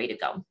it's a good way to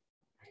go.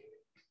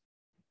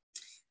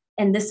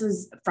 And this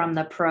was from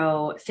the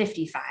Pro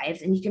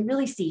 55, and you can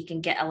really see, you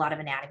can get a lot of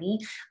anatomy.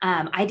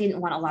 I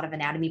didn't want a lot of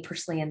anatomy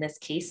personally in this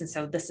case, and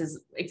so this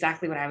is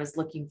exactly what I was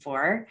looking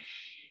for.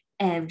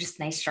 And just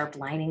nice sharp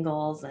line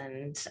angles,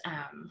 and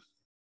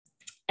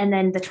and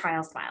then the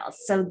trial smiles.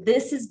 So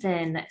this has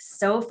been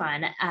so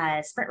fun.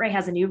 Sprint Ray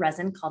has a new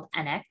resin called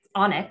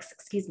Onyx,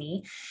 excuse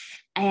me.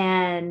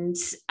 And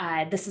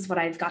this is what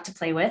I've got to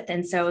play with.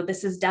 And so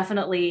this is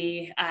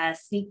definitely a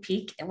sneak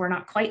peek. We're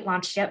not quite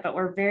launched yet, but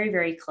we're very,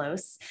 very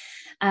close.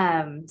 So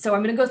I'm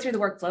going to go through the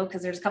workflow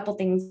because there's a couple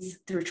things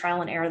through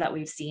trial and error that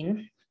we've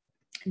seen.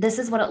 This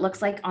is what it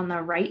looks like on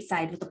the right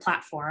side with the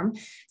platform.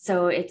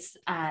 So it's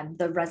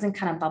the resin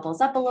kind of bubbles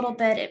up a little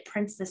bit. It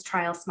prints this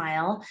trial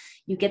smile.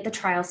 You get the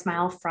trial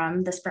smile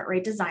from the Sprint Ray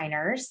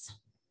designers.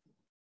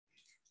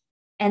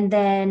 And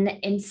then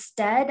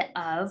instead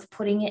of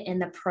putting it in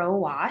the Pro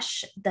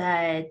Wash,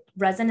 the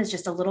resin is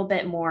just a little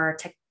bit more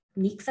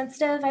technique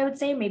sensitive, I would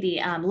say, maybe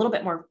a little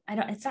bit more,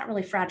 it's not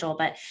really fragile,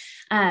 but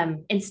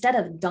instead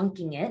of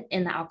dunking it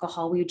in the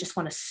alcohol, we just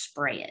want to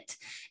spray it.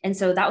 And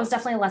so that was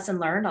definitely a lesson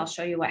learned. I'll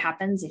show you what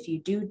happens if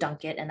you do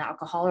dunk it in the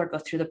alcohol or go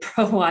through the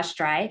Pro Wash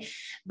dry.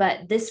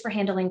 But this, for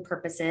handling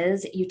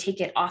purposes, you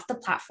take it off the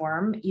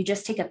platform, you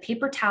just take a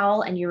paper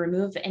towel and you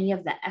remove any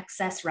of the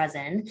excess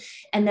resin.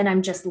 And then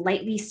I'm just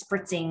lightly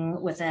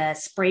spritzing with a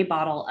spray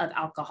bottle of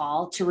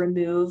alcohol to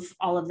remove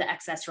all of the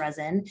excess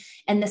resin.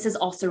 And this is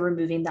also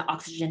removing the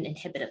oxygen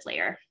inhibitive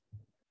layer.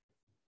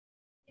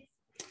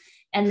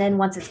 And then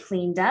once it's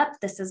cleaned up,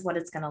 this is what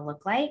it's going to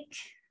look like.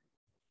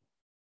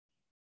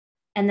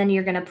 And then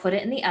you're going to put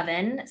it in the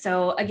oven.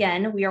 So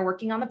again, we are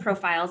working on the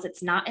profiles.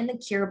 It's not in the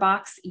cure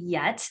box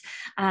yet.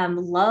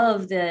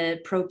 Love the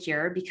Pro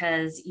Cure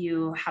because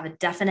you have a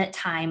definite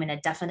time and a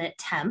definite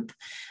temp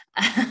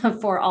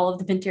for all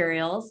of the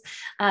materials,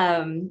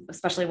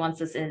 especially once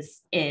this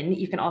is in.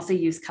 You can also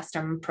use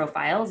custom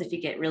profiles if you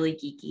get really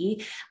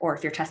geeky or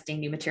if you're testing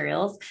new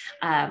materials.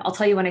 I'll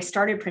tell you, when I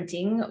started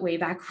printing way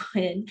back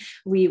when,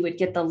 we would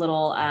get the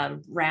little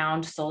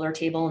round solar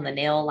table and the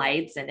nail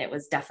lights, and it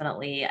was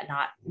definitely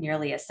not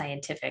nearly as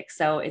scientific.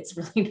 So it's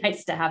really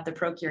nice to have the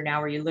Pro Cure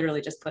now where you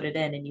literally just put it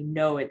in and you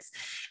know it's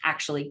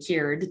actually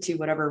cured to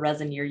whatever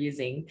resin you're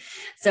using.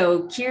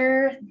 So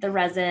cure the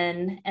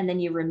resin and then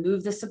you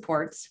remove the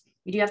supports.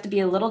 You do have to be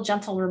a little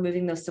gentle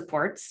removing those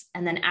supports.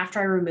 And then after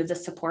I remove the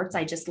supports,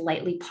 I just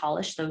lightly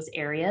polish those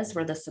areas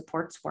where the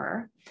supports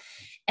were.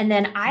 And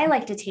then I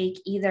like to take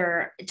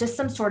either just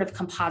some sort of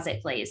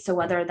composite glaze. So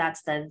whether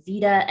that's the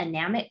Vita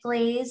enamic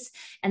glaze,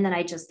 and then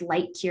I just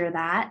light cure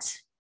that,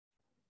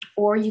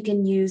 or you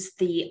can use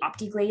the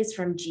OptiGlaze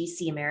from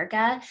GC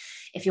America.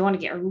 If you want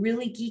to get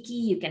really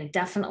geeky, you can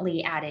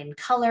definitely add in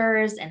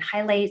colors and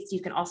highlights. You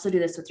can also do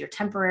this with your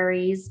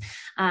temporaries.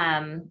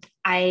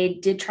 I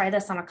did try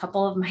this on a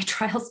couple of my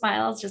trial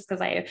smiles just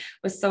because I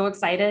was so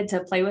excited to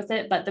play with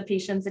it, but the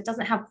patients, it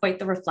doesn't have quite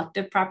the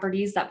reflective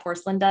properties that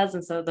porcelain does.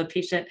 And so the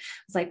patient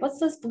was like, what's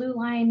this blue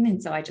line?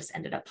 And so I just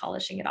ended up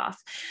polishing it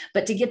off.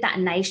 But to get that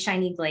nice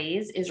shiny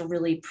glaze is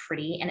really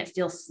pretty and it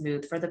feels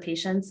smooth for the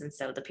patients. And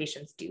so the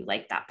patients do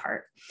like that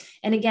part.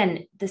 And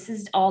again, this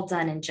is all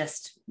done in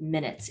just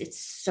minutes. It's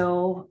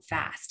so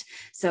fast.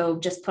 So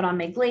just put on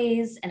my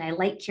glaze and I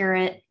light cure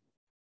it.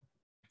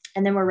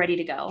 And then we're ready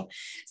to go.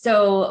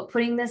 So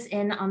putting this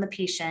in on the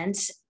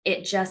patient,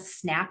 it just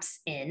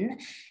snaps in.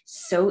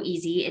 So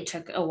easy. It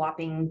took a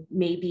whopping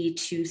maybe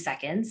 2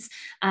 seconds.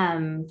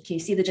 Can you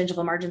see the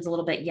gingival margins a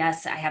little bit?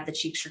 Yes, I have the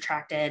cheeks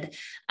retracted.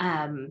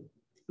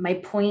 My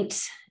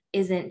point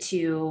isn't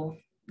to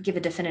give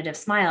a definitive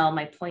smile.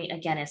 My point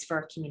again is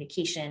for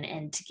communication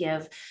and to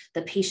give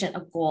the patient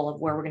a goal of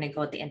where we're going to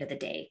go at the end of the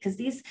day. Because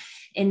these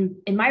in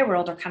my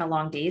world are kind of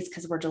long days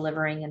because we're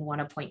delivering in one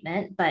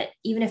appointment. But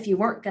even if you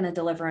weren't going to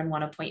deliver in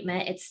one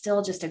appointment, it's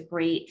still just a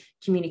great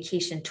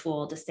communication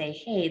tool to say,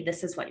 hey,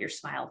 this is what your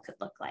smile could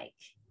look like.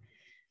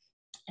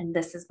 And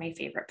this is my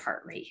favorite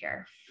part right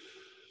here.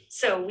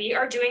 So we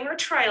are doing our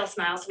trial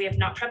smiles. We have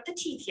not prepped the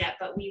teeth yet,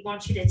 but we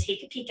want you to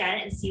take a peek at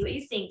it and see what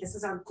you think. This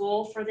is our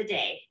goal for the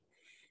day.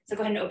 So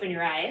go ahead and open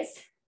your eyes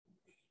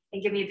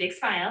and give me a big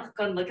smile.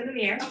 Go and look in the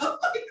mirror. Oh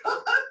my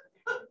God.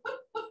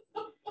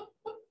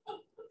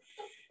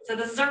 So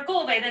this is our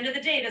goal by the end of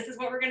the day. This is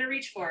what we're going to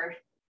reach for.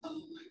 Oh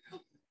my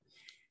God.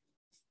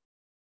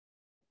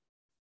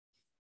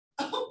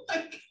 Oh my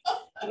God.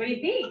 What do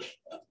you think?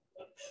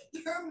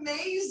 They're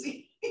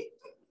amazing.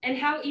 And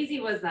how easy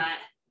was that?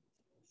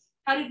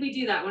 How did we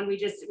do that when we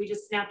just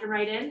snapped them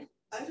right in?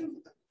 I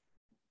don't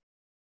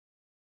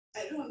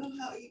know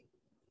how you,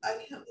 I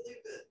can't believe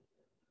it.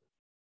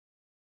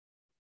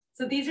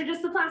 So these are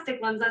just the plastic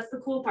ones. That's the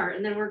cool part.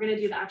 And then we're going to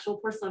do the actual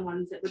porcelain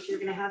ones, which you're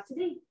going to have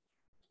today.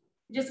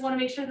 You just want to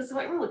make sure this is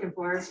what we're looking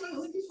for. That's what I'm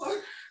looking for.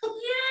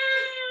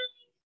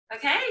 Yay!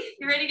 Okay,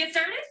 you ready to get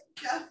started?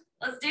 Yeah.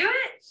 Let's do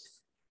it.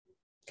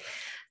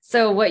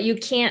 So what you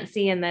can't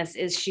see in this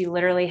is she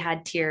literally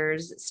had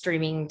tears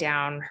streaming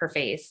down her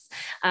face,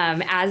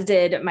 as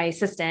did my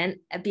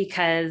assistant,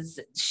 because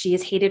she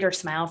has hated her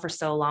smile for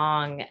so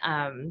long.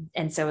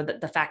 And so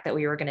the fact that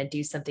we were going to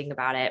do something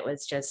about it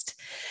was just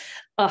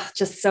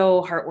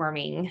so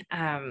heartwarming.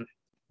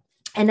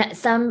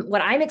 And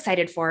what I'm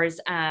excited for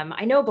is,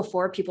 I know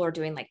before people are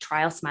doing like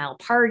trial smile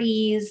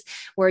parties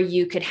where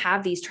you could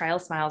have these trial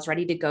smiles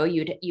ready to go.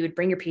 You would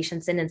bring your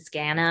patients in and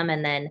scan them,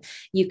 and then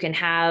you can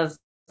have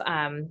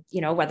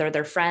you know, whether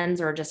they're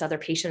friends or just other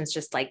patients,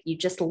 just like you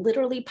just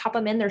literally pop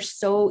them in. They're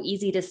so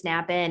easy to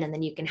snap in, and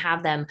then you can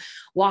have them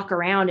walk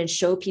around and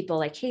show people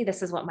like, hey,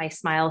 this is what my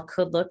smile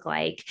could look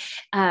like.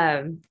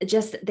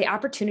 Just the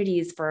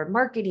opportunities for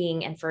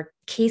marketing and for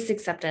case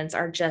acceptance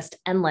are just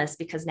endless,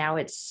 because now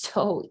it's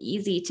so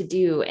easy to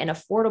do and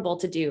affordable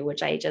to do,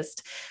 which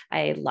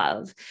I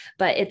love.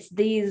 But it's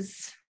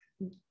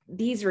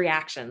these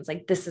reactions,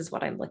 like, this is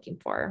what I'm looking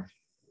for.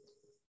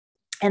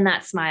 And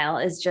that smile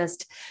is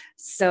just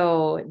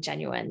so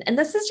genuine. And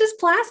this is just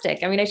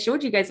plastic. I mean, I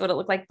showed you guys what it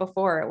looked like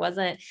before. It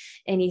wasn't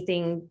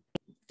anything,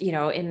 you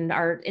know, in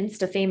our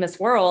Insta famous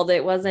world,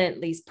 it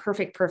wasn't these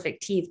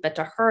perfect teeth, but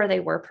to her, they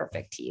were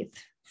perfect teeth.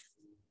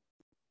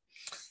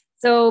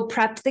 So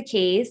prepped the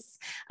case.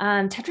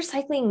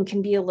 Tetracycline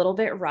can be a little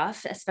bit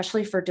rough,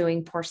 especially for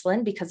doing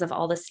porcelain because of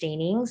all the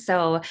staining.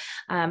 So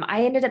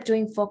I ended up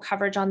doing full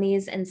coverage on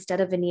these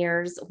instead of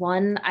veneers.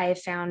 One, I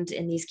found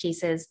in these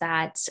cases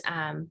that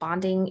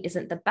bonding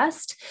isn't the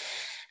best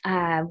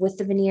with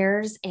the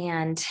veneers.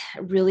 And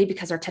really,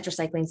 because our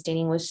tetracycline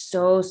staining was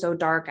so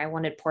dark, I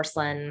wanted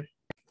porcelain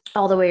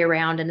all the way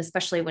around. And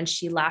especially when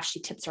she laughs, she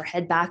tips her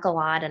head back a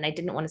lot. And I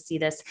didn't want to see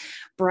this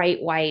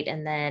bright white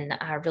and then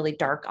really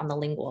dark on the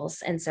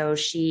linguals. And so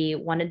she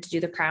wanted to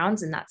do the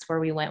crowns, and that's where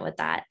we went with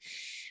that.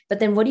 But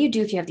then what do you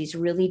do if you have these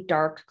really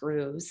dark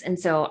grooves? And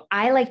so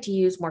I like to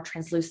use more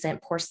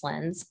translucent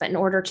porcelains, but in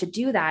order to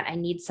do that, I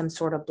need some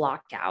sort of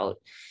block out.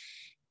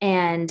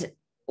 And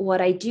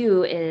what I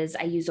do is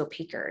I use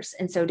opaquers.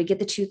 And so to get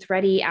the tooth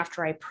ready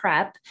after I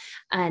prep,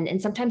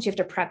 and sometimes you have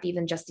to prep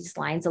even just these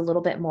lines a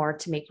little bit more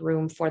to make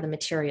room for the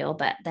material,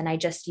 but then I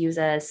just use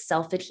a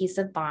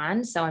self-adhesive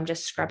bond. So I'm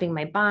just scrubbing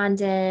my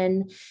bond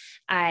in.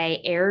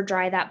 I air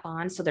dry that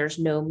bond so there's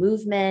no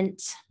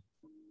movement.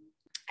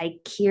 I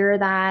cure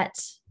that.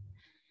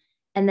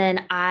 And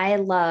then I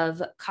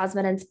love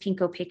Cosmedent's Pink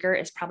Opaquer.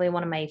 Is probably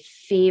one of my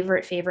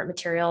favorite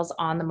materials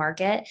on the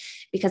market,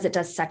 because it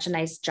does such a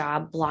nice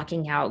job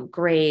blocking out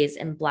grays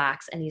and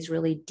blacks and these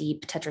really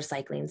deep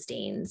tetracycline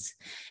stains.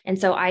 And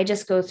so I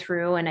just go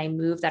through and I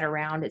move that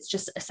around. It's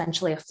just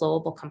essentially a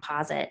flowable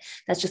composite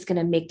that's just going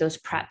to make those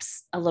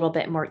preps a little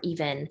bit more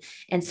even.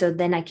 And so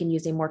then I can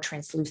use a more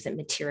translucent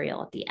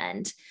material at the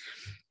end.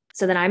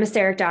 So then I'm a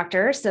CEREC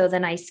doctor. So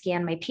then I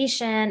scan my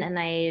patient and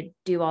I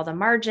do all the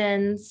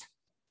margins.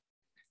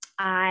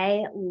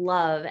 I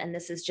love, and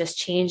this has just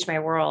changed my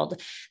world,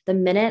 the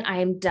minute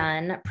I'm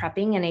done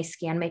prepping and I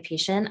scan my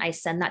patient, I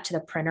send that to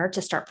the printer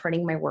to start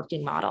printing my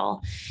working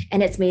model.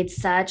 And it's made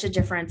such a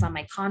difference on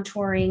my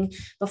contouring.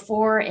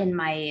 Before, in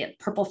my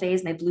purple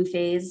phase, my blue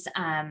phase,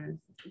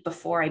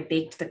 before I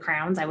baked the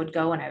crowns, I would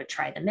go and I would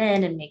try them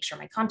in and make sure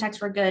my contacts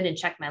were good and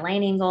check my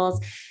line angles.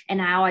 And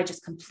now I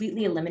just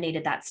completely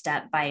eliminated that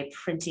step by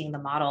printing the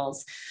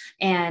models.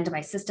 And my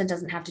assistant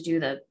doesn't have to do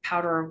the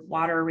powder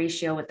water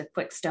ratio with the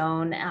quick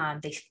stone.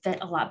 They fit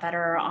a lot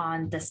better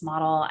on this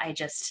model.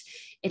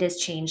 It has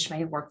changed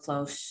my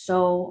workflow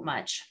so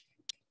much.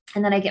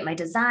 And then I get my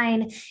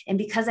design. And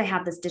because I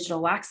have this digital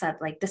wax up,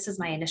 like, this is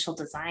my initial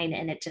design,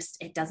 and it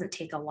doesn't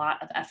take a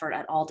lot of effort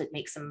at all to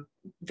make some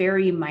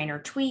very minor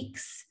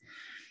tweaks.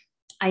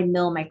 I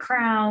mill my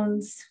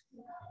crowns.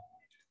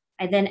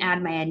 I then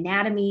add my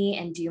anatomy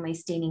and do my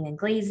staining and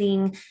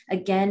glazing,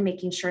 again,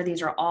 making sure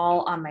these are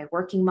all on my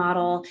working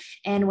model.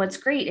 And what's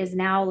great is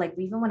now, like,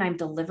 even when I'm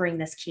delivering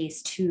this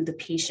case to the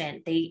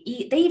patient, they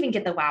even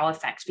get the wow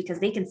effect, because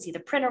they can see the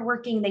printer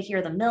working, they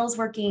hear the mills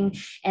working,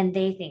 and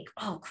they think,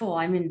 oh, cool,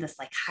 I'm in this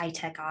like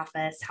high-tech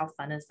office. How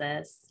fun is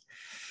this?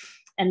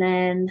 And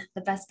then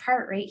the best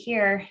part right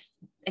here,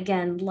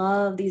 again,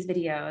 love these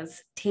videos.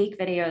 Take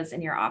videos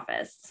in your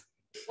office.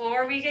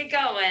 Before we get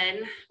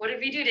going, what did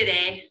we do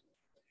today?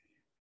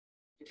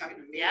 You're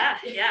talking to me? Yeah.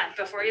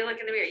 Before you look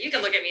in the mirror, you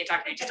can look at me and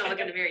talk to me. Just don't look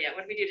in the mirror yet.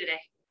 What did we do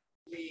today?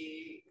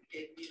 We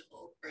gave me a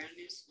whole brand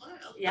new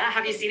smile. Yeah.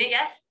 Have you seen it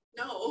yet?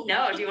 No.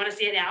 No. Do you want to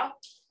see it now?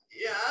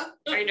 Yeah.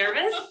 Are you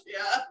nervous?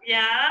 Yeah.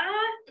 Yeah.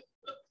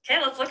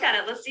 Okay, let's look at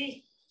it. Let's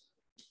see.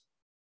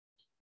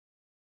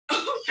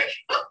 Oh my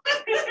God.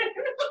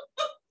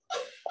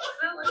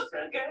 That looks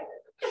so good.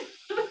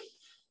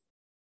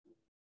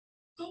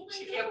 Oh my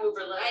She God. can't move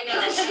her leg. I know.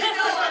 I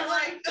know, I'm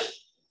like,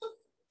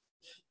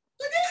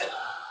 look at it.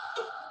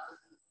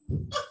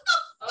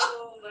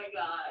 Oh my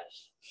gosh.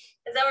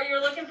 Is that what you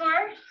were looking for?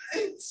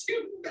 It's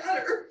even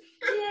better.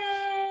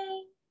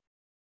 Yay.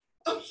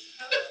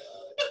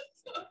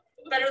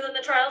 Better than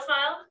the trial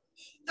smile?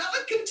 That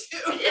looked good too.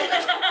 It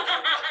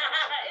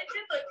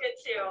did look good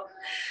too.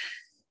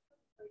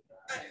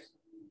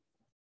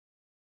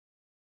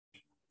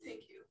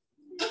 Thank you.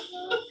 You're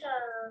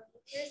welcome.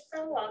 You're so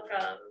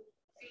welcome.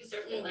 These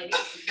are for ladies.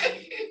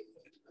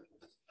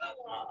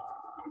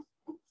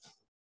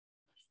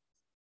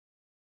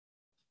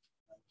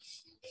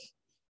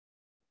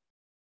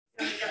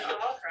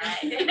 All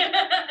right.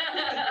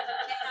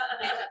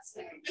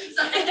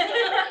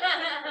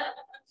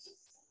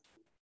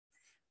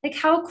 Like,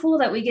 how cool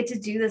that we get to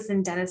do this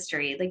in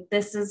dentistry. Like,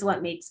 this is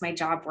what makes my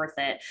job worth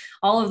it.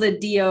 All of the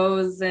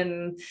DOs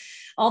and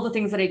all the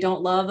things that I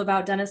don't love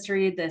about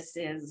dentistry, this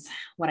is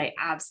what I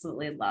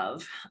absolutely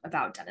love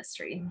about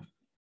dentistry.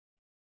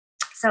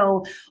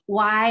 So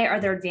why are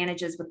there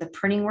advantages with the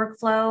printing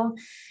workflow?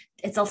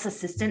 It's also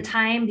assistant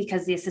time,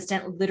 because the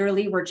assistant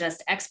literally, we're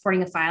just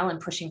exporting a file and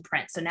pushing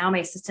print. So now my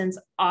assistant's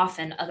off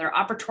in other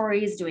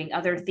operatories doing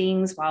other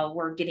things while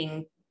we're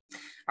getting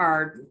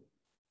our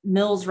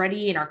mills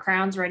ready and our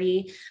crowns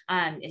ready.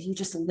 You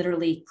just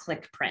literally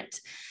click print.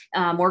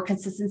 More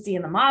consistency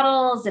in the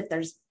models.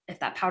 If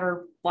that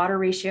powder water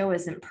ratio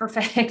isn't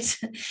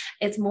perfect,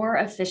 it's more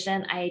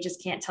efficient. I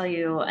just can't tell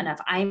you enough.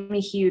 I'm a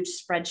huge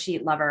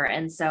spreadsheet lover.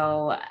 And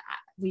so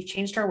we've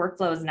changed our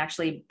workflows and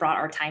actually brought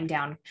our time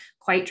down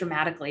quite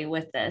dramatically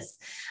with this.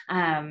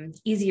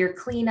 Easier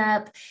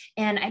cleanup.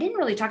 And I didn't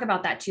really talk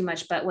about that too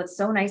much, but what's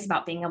so nice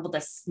about being able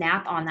to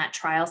snap on that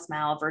trial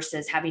smile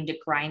versus having to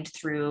grind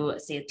through,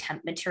 say,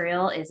 temp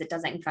material is it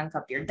doesn't gunk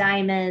up your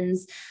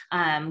diamonds,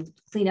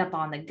 clean up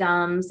on the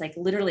gums. Like,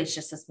 literally it's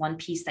just this one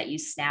piece that you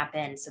snap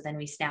in. So then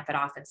we snap it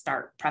off and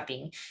start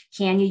prepping.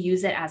 Can you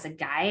use it as a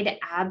guide?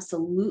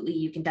 Absolutely.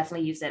 You can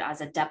definitely use it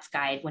as a depth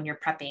guide when you're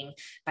prepping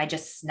by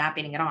just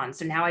snapping it on.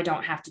 So now I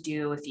don't have to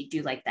do, if you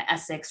do like the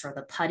Essex or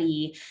the putty,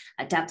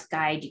 a depth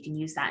guide, you can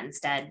use that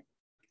instead.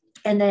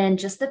 And then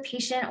just the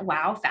patient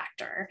wow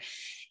factor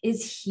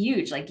is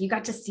huge. Like, you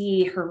got to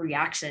see her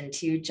reaction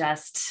to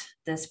just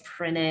this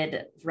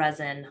printed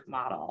resin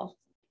model.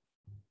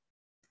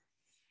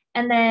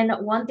 And then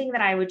one thing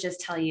that I would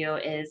just tell you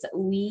is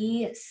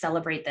we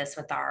celebrate this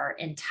with our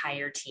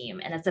entire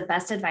team, and it's the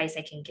best advice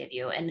I can give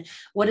you. And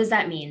what does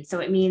that mean?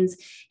 So it means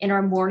in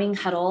our morning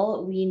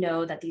huddle, we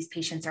know that these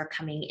patients are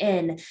coming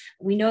in.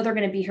 We know they're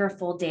going to be here a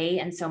full day.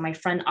 And so my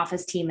front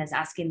office team is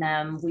asking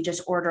them, we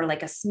just order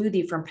like a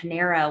smoothie from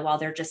Panera while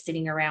they're just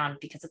sitting around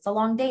because it's a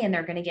long day and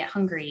they're going to get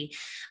hungry.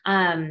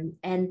 And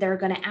they're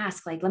going to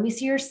ask, like, let me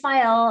see your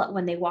smile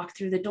when they walk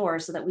through the door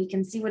so that we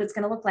can see what it's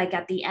going to look like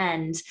at the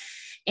end.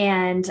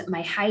 And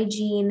my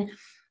hygiene,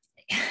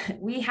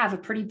 we have a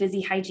pretty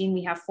busy hygiene.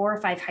 We have 4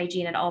 or 5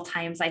 hygiene at all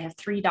times. I have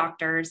 3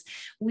 doctors.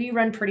 We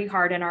run pretty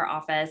hard in our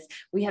office.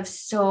 We have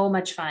so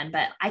much fun,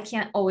 but I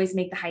can't always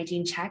make the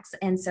hygiene checks.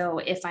 And so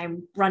if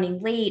I'm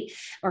running late,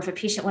 or if a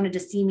patient wanted to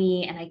see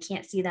me and I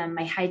can't see them,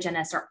 my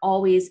hygienists are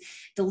always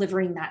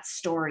delivering that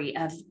story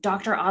of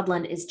Dr.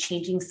 Aadland is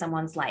changing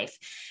someone's life.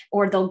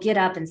 Or they'll get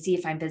up and see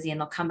if I'm busy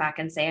and they'll come back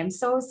and say, I'm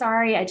so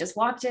sorry. I just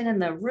walked in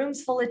and the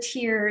room's full of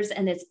tears.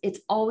 And it's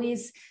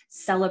always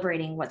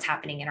celebrating what's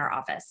happening in our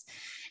office.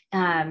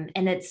 And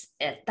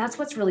that's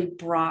what's really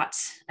brought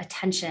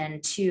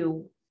attention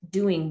to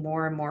doing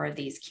more and more of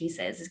these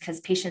cases, is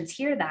because patients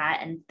hear that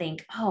and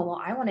think, oh,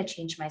 well, I want to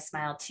change my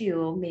smile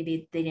too.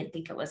 Maybe they didn't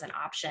think it was an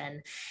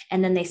option.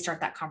 And then they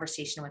start that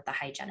conversation with the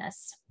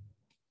hygienist.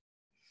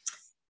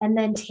 And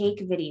then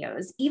take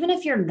videos, even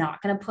if you're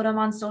not going to put them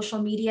on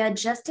social media,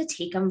 just to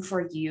take them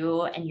for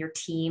you and your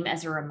team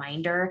as a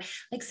reminder.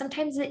 Like,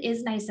 sometimes it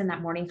is nice in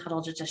that morning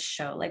huddle to just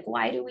show, like,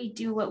 why do we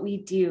do what we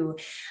do?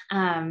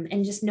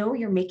 And just know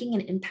you're making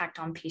an impact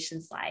on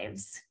patients'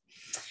 lives.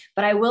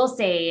 But I will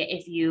say,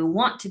 if you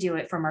want to do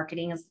it for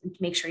marketing,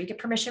 make sure you get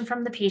permission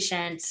from the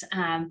patient.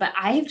 But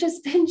I've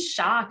just been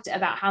shocked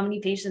about how many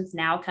patients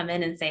now come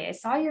in and say, I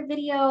saw your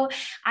video.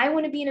 I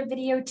want to be in a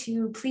video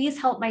too. Please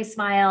help my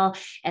smile.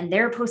 And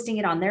they're posting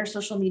it on their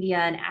social media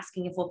and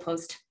asking if we'll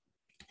post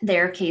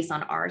their case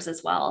on ours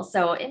as well.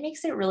 So it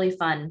makes it really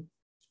fun.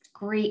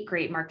 Great,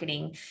 great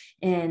marketing,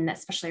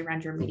 especially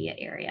around your media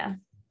area.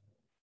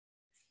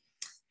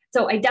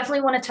 So I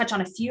definitely want to touch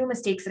on a few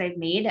mistakes that I've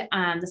made.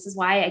 This is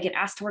why I get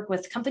asked to work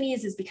with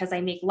companies, is because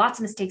I make lots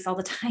of mistakes all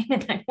the time,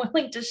 and I'm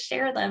willing to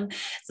share them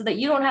so that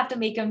you don't have to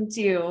make them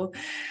too.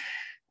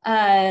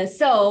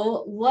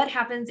 So what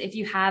happens if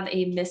you have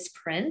a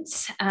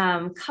misprint?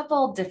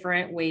 Couple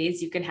different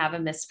ways you can have a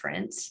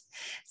misprint.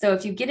 So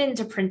if you get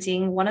into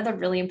printing, one of the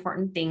really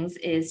important things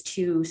is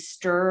to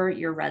stir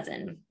your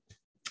resin.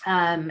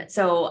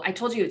 So I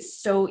told you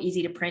it's so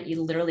easy to print.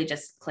 You literally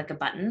just click a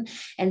button.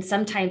 And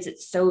sometimes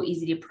it's so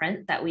easy to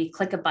print that we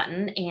click a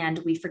button and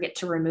we forget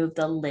to remove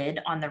the lid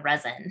on the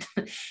resin.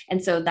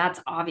 And so that's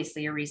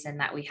obviously a reason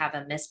that we have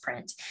a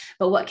misprint.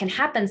 But what can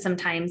happen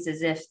sometimes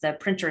is, if the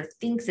printer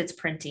thinks it's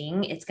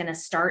printing, it's going to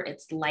start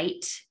its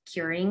light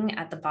curing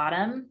at the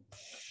bottom.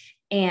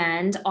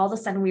 And all of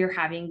a sudden we were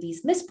having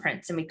these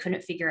misprints and we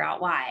couldn't figure out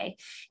why.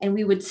 And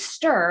we would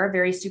stir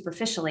very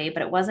superficially,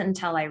 but it wasn't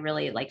until I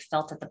really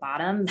felt at the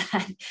bottom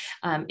that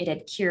it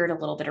had cured a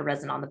little bit of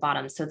resin on the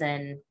bottom. So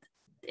then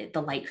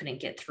the light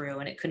couldn't get through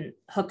and it couldn't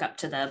hook up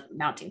to the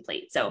mounting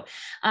plate. So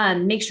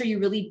make sure you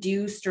really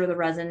do stir the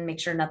resin, make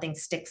sure nothing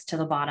sticks to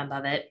the bottom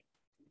of it.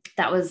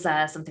 That was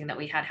something that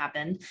we had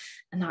happen,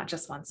 and not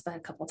just once, but a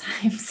couple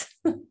times.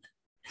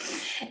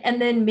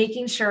 And then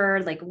making sure,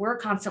 we're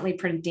constantly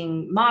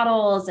printing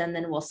models, and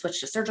then we'll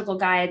switch to surgical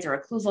guides or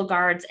occlusal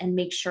guards, and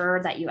make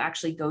sure that you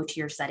actually go to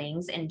your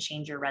settings and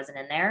change your resin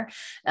in there,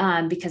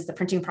 because the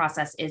printing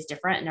process is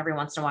different. And every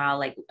once in a while,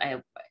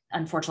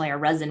 unfortunately our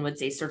resin would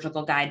say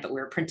surgical guide, but we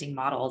were printing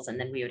models and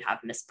then we would have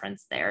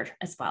misprints there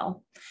as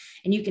well.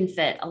 And you can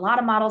fit a lot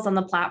of models on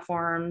the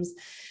platforms.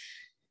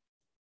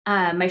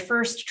 My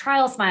first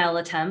trial smile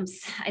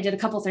attempts, I did a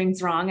couple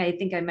things wrong. I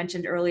think I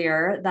mentioned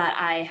earlier that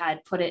I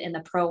had put it in the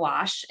pro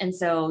wash. And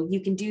so you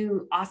can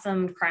do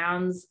awesome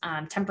crowns,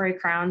 temporary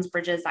crowns,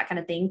 bridges, that kind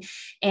of thing.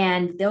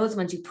 And those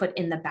ones you put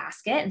in the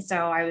basket. And so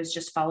I was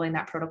just following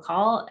that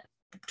protocol.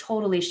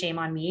 Totally shame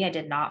on me. I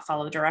did not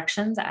follow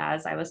directions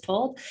as I was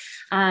told.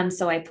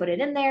 So I put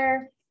it in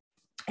there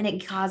and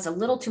it caused a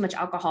little too much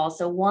alcohol.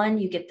 So one,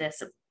 you get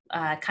this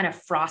kind of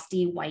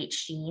frosty white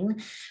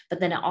sheen, but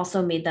then it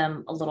also made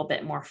them a little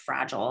bit more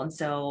fragile. And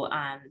so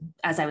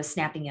as I was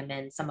snapping them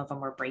in, some of them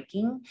were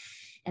breaking,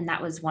 and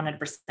that was 100%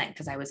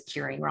 because I was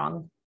curing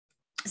wrong.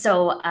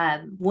 So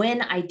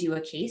when I do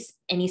a case,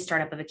 any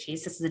startup of a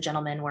case, this is a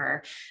gentleman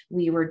where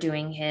we were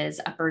doing his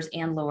uppers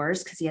and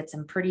lowers because he had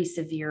some pretty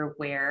severe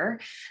wear.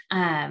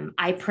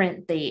 I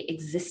print the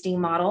existing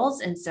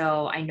models. And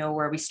so I know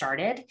where we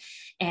started,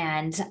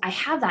 and I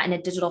have that in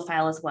a digital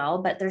file as well,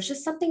 but there's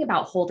just something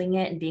about holding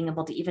it and being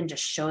able to even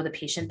just show the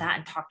patient that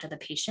and talk to the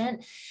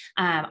patient.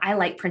 I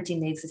like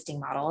printing the existing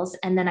models.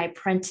 And then I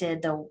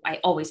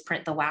always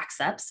print the wax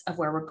ups of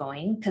where we're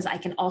going, because I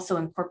can also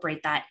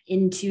incorporate that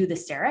into the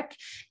CEREC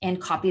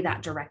and copy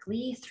that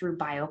directly through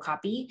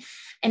BioCopy.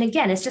 And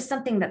again, it's just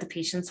something that the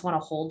patients want to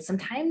hold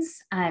sometimes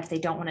if they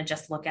don't want to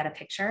just look at a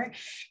picture.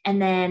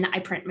 And then I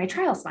print my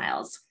trial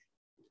smiles.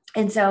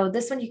 And so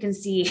this one you can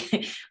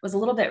see was a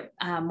little bit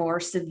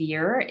more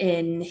severe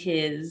in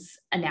his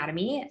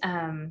anatomy.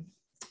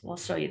 We'll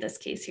show you this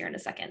case here in a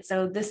second.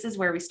 So this is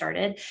where we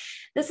started.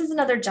 This is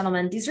another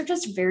gentleman. These are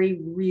just very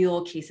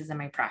real cases in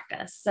my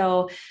practice.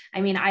 So,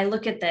 I mean, I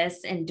look at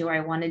this and do I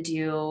want to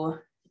do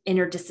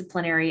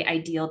interdisciplinary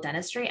ideal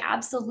dentistry?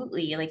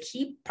 Absolutely. Like,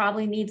 he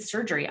probably needs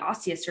surgery,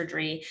 osseous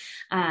surgery,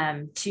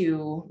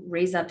 to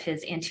raise up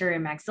his anterior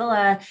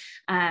maxilla.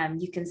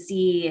 You can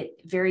see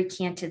very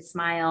canted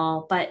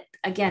smile, but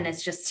again,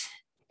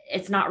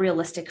 it's not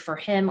realistic for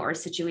him or a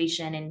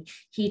situation. And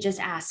he just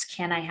asked,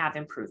 can I have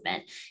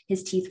improvement?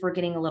 His teeth were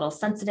getting a little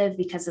sensitive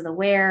because of the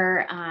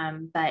wear.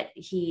 But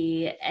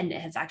his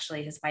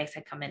wife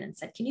had come in and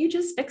said, can you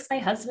just fix my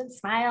husband's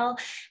smile?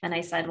 And I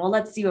said, well,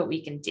 let's see what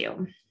we can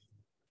do.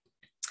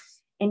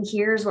 And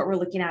here's what we're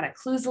looking at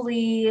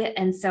occlusally.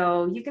 And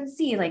so you can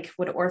see, like,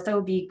 would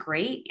ortho be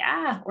great?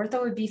 Yeah,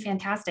 ortho would be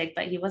fantastic,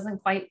 but he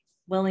wasn't quite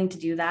willing to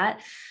do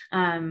that.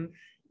 And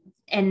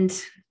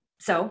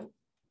so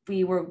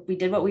we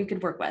did what we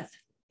could work with.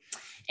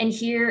 And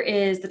here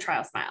is the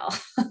trial smile.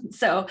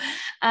 So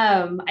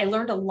I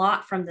learned a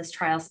lot from this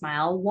trial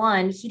smile.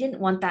 One, he didn't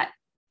want that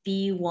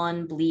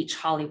B1 bleach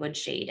Hollywood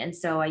shade. And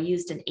so I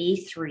used an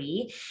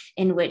A3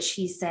 in which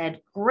he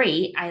said,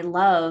 great, I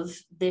love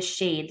this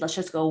shade. Let's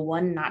just go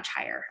one notch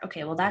higher.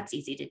 Okay, well, that's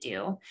easy to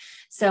do.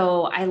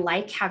 So I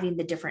like having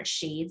the different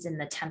shades in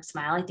the temp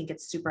smile. I think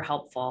it's super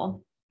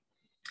helpful.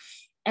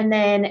 And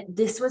then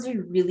this was a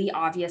really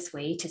obvious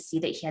way to see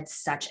that he had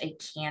such a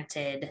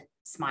canted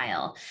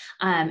smile.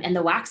 And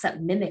the wax up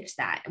mimicked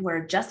that,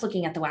 where just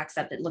looking at the wax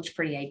up, it looked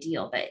pretty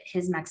ideal, but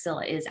his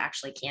maxilla is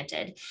actually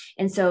canted.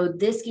 And so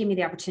this gave me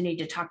the opportunity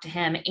to talk to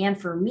him, and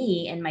for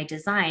me in my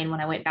design,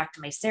 when I went back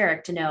to my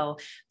CEREC, to know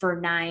for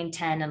 9,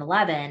 10, and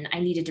 11, I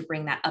needed to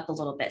bring that up a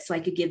little bit so I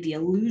could give the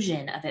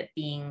illusion of it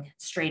being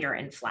straighter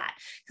and flat,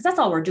 because that's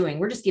all we're doing.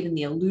 We're just giving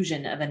the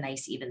illusion of a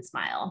nice, even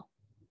smile.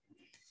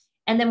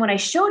 And then when I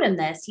showed him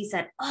this, he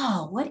said,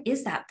 oh, what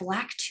is that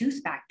black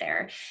tooth back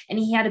there? And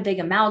he had a big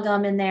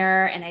amalgam in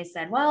there. And I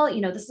said, well,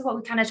 this is what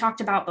we kind of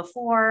talked about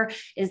before,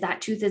 is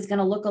that tooth is going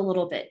to look a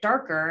little bit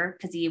darker,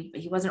 because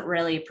he wasn't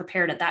really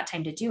prepared at that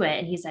time to do it.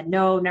 And he said,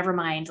 no, never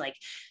mind. Like,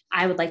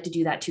 I would like to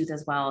do that tooth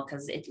as well,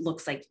 because it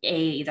looks like I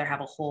either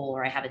have a hole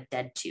or I have a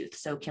dead tooth.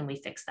 So can we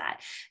fix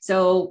that?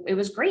 So it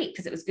was great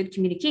because it was good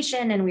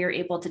communication, and we were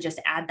able to just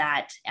add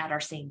that at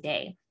our same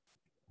day.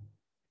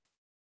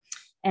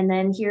 And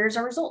then here's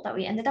our result that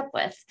we ended up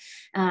with.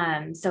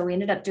 So we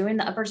ended up doing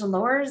the uppers and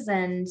lowers,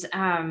 and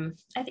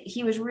I think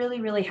he was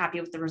really, really happy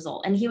with the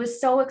result. And he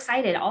was so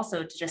excited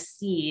also to just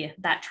see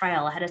that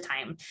trial ahead of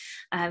time,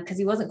 because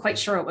he wasn't quite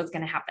sure what was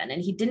going to happen.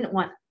 And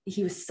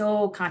he was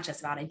so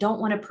conscious about, I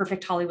don't want a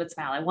perfect Hollywood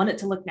smile. I want it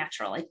to look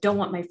natural. I don't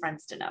want my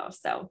friends to know.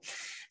 So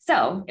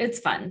it's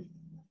fun.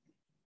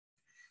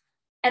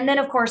 And then,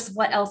 of course,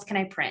 what else can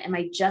I print? Am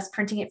I just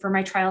printing it for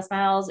my trial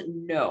smiles?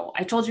 No,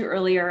 I told you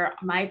earlier,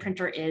 my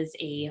printer is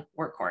a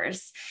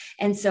workhorse.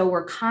 And so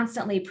we're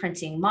constantly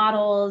printing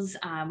models,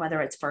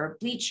 whether it's for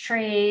bleach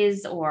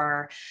trays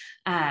or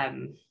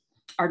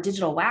our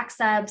digital wax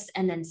ups,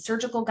 and then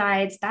surgical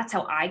guides. That's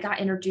how I got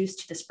introduced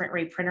to the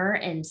SprintRay printer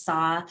and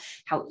saw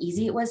how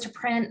easy it was to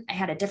print. I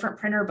had a different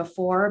printer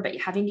before, but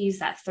having to use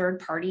that third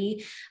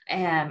party,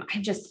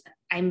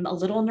 I'm a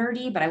little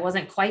nerdy, but I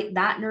wasn't quite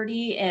that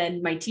nerdy.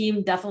 And my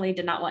team definitely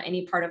did not want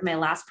any part of my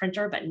last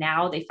printer, but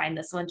now they find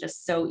this one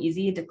just so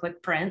easy to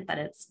click print that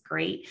it's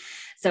great.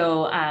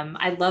 So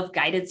I love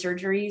guided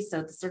surgery.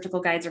 So the surgical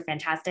guides are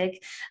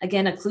fantastic.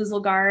 Again,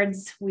 occlusal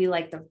guards, we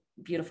like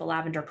beautiful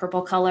lavender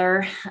purple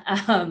color.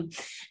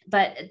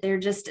 But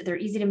they're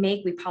easy to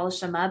make. We polish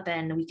them up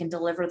and we can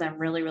deliver them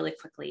really, really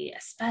quickly,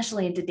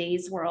 especially in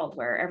today's world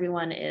where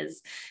everyone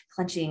is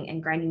clenching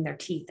and grinding their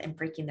teeth and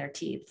breaking their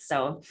teeth.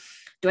 So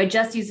do I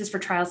just use this for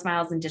trial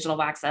smiles and digital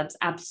wax ups?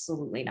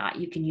 Absolutely not.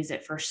 You can use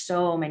it for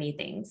so many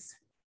things.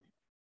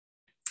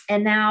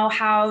 And now,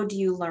 how do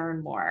you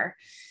learn more?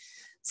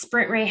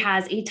 SprintRay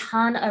has a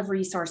ton of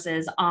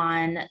resources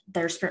on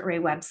their SprintRay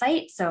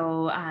website.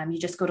 So you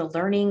just go to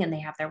learning and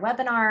they have their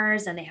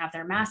webinars and they have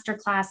their master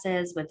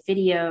classes with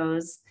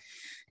videos.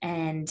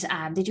 And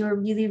they do a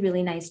really,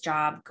 really nice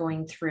job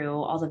going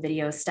through all the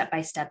videos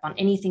step-by-step on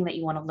anything that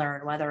you want to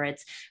learn, whether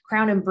it's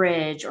crown and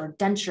bridge or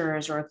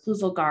dentures or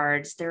occlusal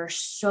guards. There are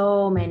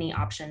so many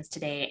options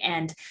today.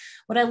 And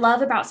what I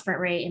love about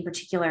SprintRay in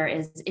particular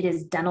is it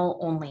is dental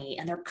only,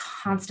 and they're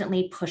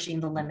constantly pushing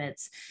the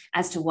limits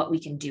as to what we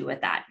can do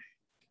with that.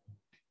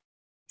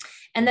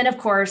 And then, of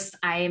course,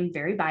 I am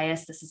very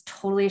biased. This is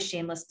totally a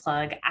shameless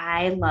plug.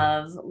 I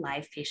love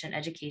live patient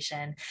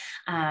education.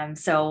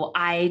 So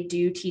I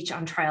do teach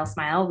on Trial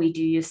Smile. We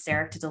do use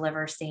CEREC to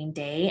deliver same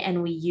day,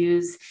 and we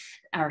use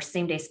our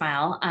same day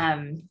smile.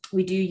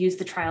 We do use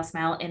the Trial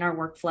Smile in our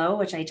workflow,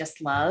 which I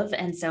just love.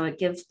 And so it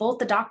gives both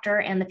the doctor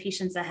and the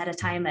patients ahead of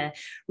time a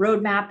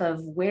roadmap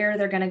of where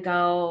they're going to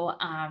go.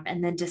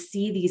 And then to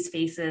see these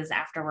faces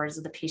afterwards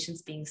of the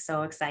patients being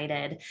so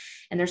excited.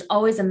 And there's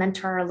always a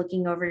mentor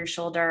looking over your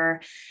shoulder.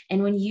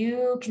 And when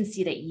you can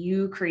see that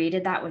you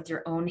created that with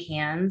your own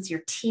hands,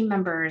 your team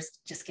members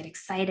just get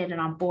excited and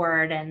on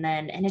board. And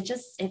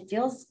it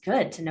feels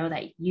good to know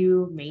that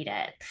you made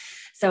it.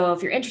 So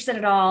if you're interested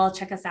at all,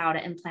 check us out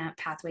at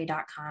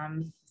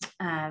implantpathway.com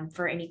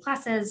for any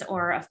classes,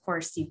 or of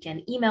course you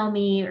can email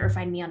me or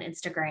find me on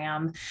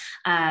Instagram.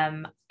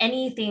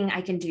 Anything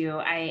I can do.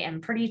 I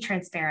am pretty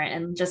transparent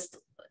and just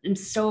I'm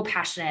so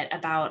passionate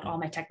about all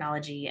my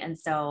technology. And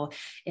so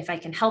if I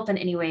can help in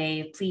any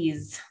way,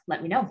 please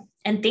let me know.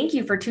 And thank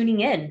you for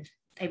tuning in.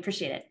 I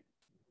appreciate it.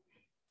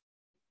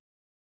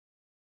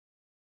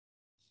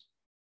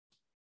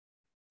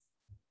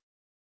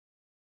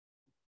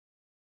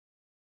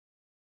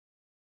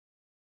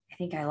 I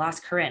think I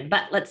lost Corinne,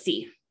 but let's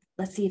see.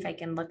 Let's see if I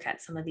can look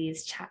at some of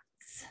these chats.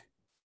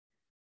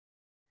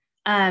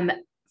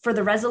 For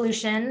the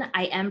resolution,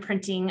 I am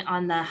printing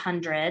on the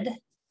 100.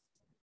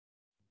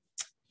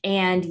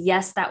 And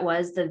yes, that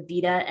was the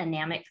Vita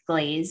Enamic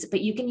glaze,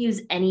 but you can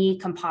use any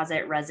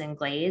composite resin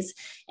glaze.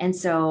 And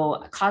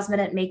so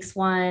Cosmedent makes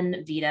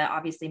one, Vita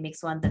obviously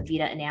makes one, the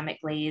Vita Enamic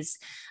glaze.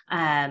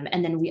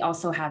 And then we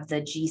also have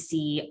the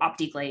GC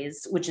Opti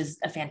glaze, which is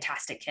a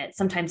fantastic kit.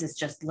 Sometimes it's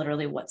just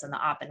literally what's in the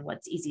op and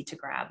what's easy to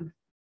grab.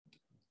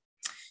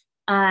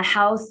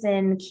 How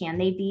thin can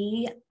they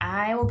be?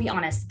 I will be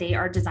honest, they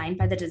are designed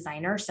by the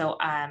designer. So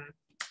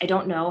I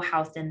don't know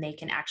how thin they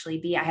can actually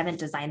be. I haven't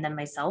designed them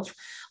myself,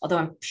 although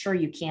I'm sure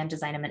you can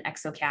design them in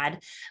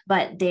ExoCAD,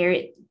 but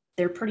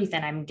they're pretty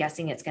thin. I'm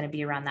guessing it's going to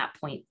be around that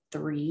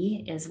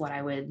 0.3 is what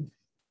I would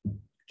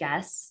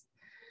guess.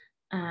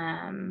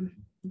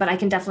 But I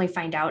can definitely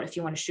find out if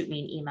you want to shoot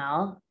me an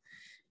email.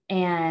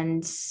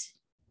 And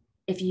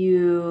if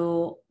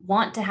you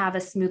want to have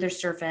a smoother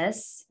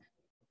surface,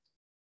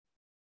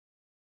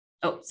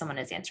 oh, someone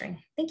is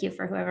answering. Thank you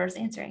for whoever's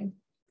answering.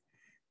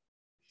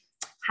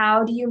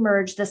 How do you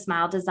merge the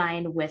smile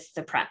design with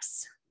the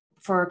preps?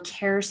 For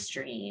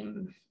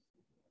CareStream,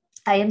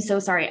 I am so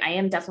sorry. I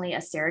am definitely a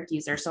CEREC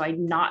user, so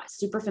I'm not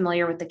super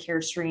familiar with the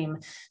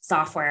CareStream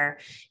software.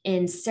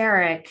 In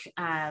CEREC,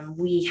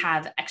 we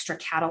have extra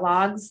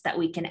catalogs that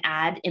we can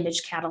add,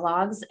 image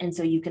catalogs, and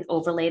so you can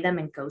overlay them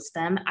and ghost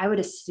them. I would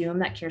assume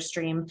that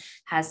CareStream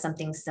has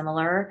something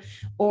similar,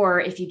 or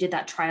if you did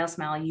that trial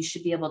smile, you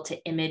should be able to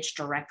image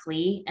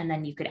directly, and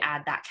then you could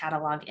add that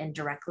catalog in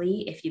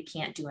directly if you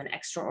can't do an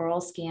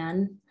extraoral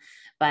scan.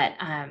 But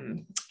I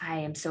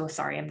am so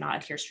sorry, I'm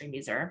not a CareStream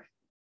user.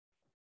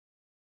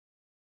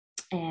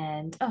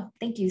 And oh,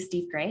 thank you,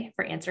 Steve Gray,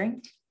 for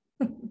answering.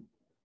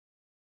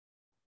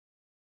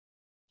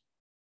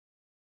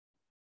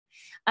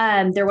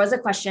 There was a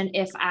question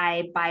if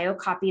I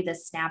biocopy the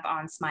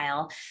Snap-on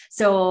Smile.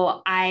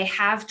 So I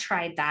have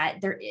tried that.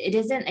 It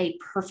isn't a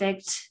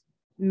perfect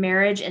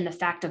marriage in the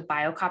fact of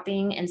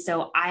biocopying. And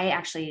so I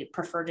actually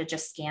prefer to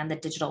just scan the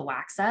digital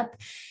wax up.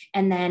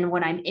 And then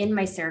when I'm in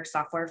my CEREC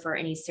software for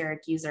any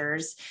CEREC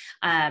users,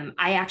 I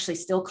actually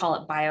still call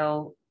it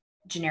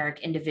generic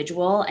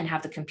individual and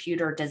have the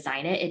computer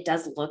design it. It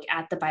does look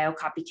at the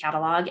biocopy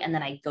catalog, and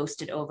then I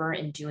ghost it over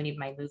and do any of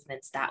my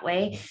movements that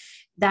way.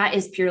 That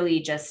is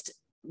purely just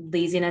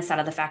laziness out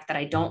of the fact that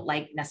I don't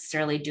like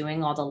necessarily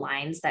doing all the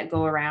lines that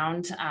go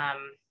around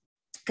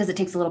because it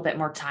takes a little bit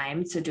more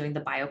time. So doing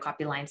the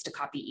biocopy lines to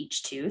copy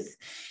each tooth.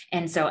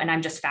 And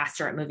I'm just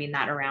faster at moving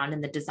that around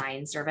in the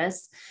design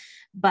service.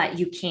 But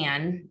you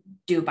can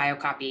do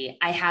biocopy.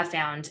 I have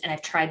found, and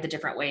I've tried the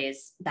different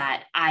ways,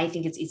 that I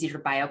think it's easier to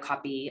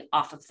biocopy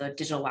off of the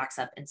digital wax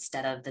up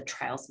instead of the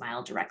trial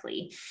smile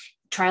directly.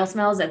 Trial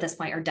smells at this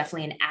point are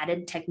definitely an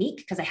added technique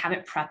because I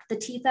haven't prepped the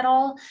teeth at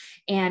all.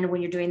 And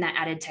when you're doing that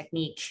added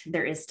technique,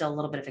 there is still a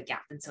little bit of a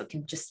gap. And so it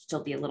can just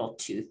still be a little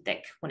too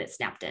thick when it's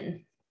snapped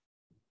in.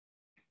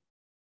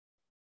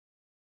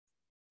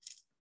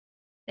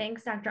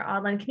 Thanks, Dr.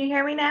 Aadland. Can you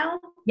hear me now?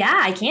 Yeah,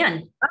 I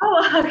can.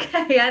 Oh,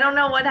 okay. I don't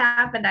know what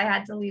happened. I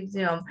had to leave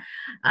Zoom,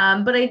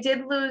 but I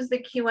did lose the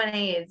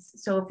Q&As.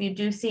 So if you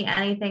do see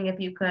anything, if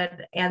you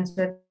could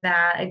answer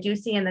that. I do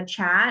see in the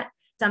chat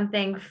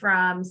something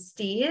from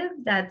Steve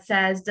that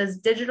says, does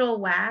digital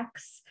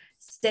wax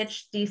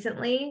stitch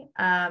decently?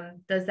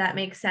 Does that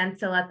make sense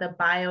to let the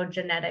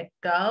biogenetic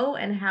go?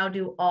 And how do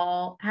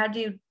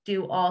you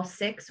do all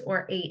 6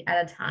 or 8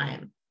 at a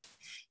time?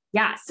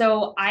 Yeah,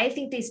 so I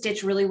think they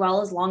stitch really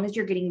well as long as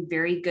you're getting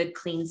very good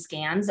clean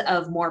scans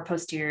of more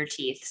posterior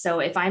teeth. So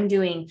if I'm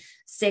doing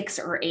 6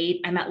 or 8,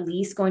 I'm at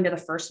least going to the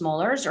first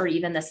molars or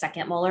even the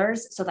second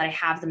molars so that I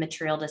have the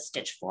material to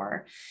stitch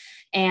for.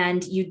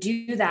 And you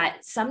do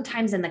that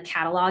sometimes in the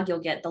catalog, you'll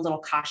get the little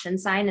caution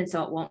sign. And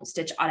so it won't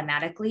stitch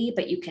automatically,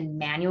 but you can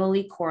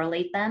manually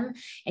correlate them.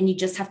 And you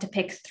just have to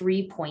pick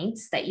 3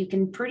 points that you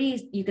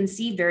can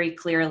see very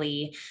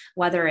clearly,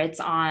 whether it's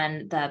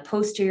on the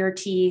posterior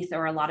teeth,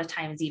 or a lot of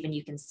times even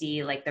you can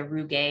see like the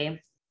rugae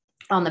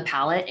on the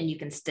palate, and you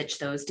can stitch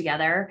those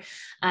together.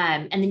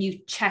 And then you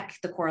check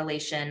the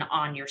correlation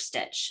on your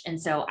stitch.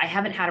 And so I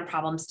haven't had a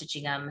problem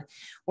stitching them.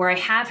 Where I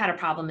have had a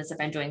problem is if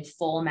I'm doing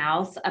full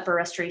mouth upper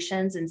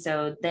restorations. And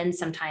so then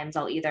sometimes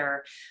I'll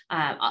either,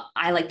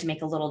 I like to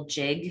make a little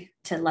jig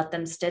to let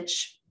them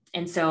stitch.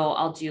 And so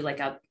I'll do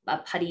like a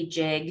putty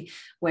jig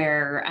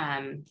where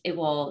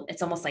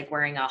it's almost like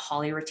wearing a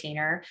holly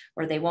retainer,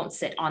 where they won't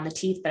sit on the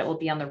teeth, but it will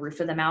be on the roof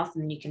of the mouth.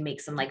 And then you can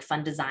make some like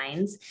fun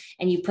designs,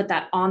 and you put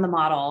that on the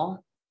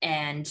model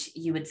and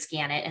you would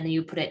scan it, and then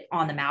you put it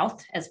on the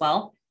mouth as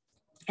well.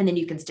 And then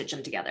you can stitch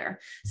them together.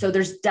 So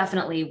there's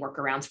definitely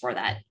workarounds for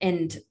that.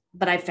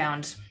 But I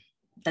found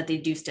that they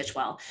do stitch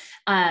well.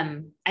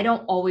 I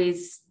don't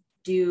always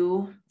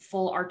do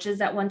full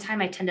arches at one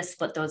time. I tend to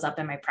split those up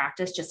in my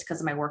practice just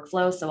because of my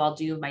workflow. So I'll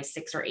do my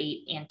 6 or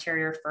 8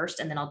 anterior first,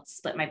 and then I'll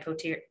split my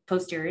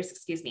posteriors,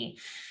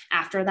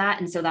 after that.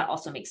 And so that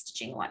also makes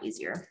stitching a lot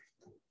easier.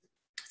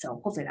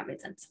 So hopefully that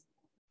made sense.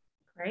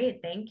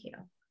 Great, thank you.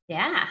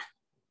 Yeah.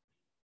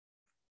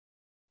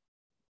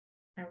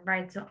 All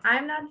right, so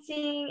I'm not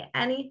seeing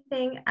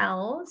anything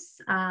else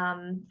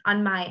on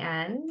my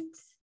end.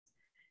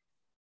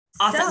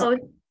 Awesome. So,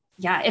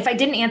 yeah, if I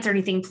didn't answer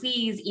anything,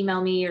 please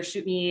email me or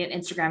shoot me an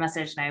Instagram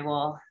message, and I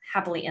will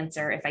happily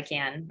answer if I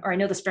can. Or I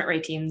know the Sprint Ray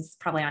team's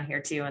probably on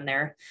here too, and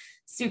they're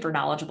super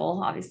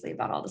knowledgeable, obviously,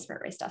 about all the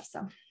Sprint Ray stuff.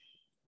 So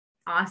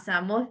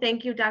awesome. Well,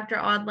 thank you, Dr.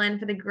 Aadland,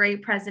 for the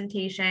great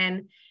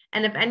presentation.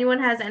 And if anyone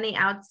has any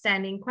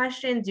outstanding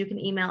questions, you can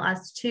email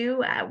us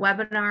too at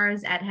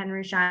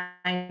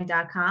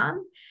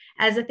webinars@henryschein.com.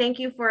 As a thank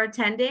you for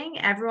attending,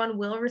 everyone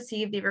will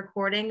receive the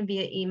recording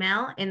via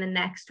email in the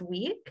next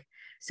week.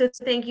 So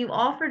thank you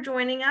all for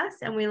joining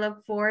us, and we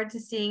look forward to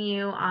seeing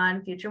you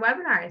on future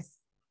webinars.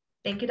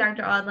 Thank you,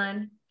 Dr.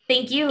 Aadland.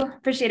 thank you.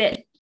 Appreciate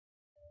it.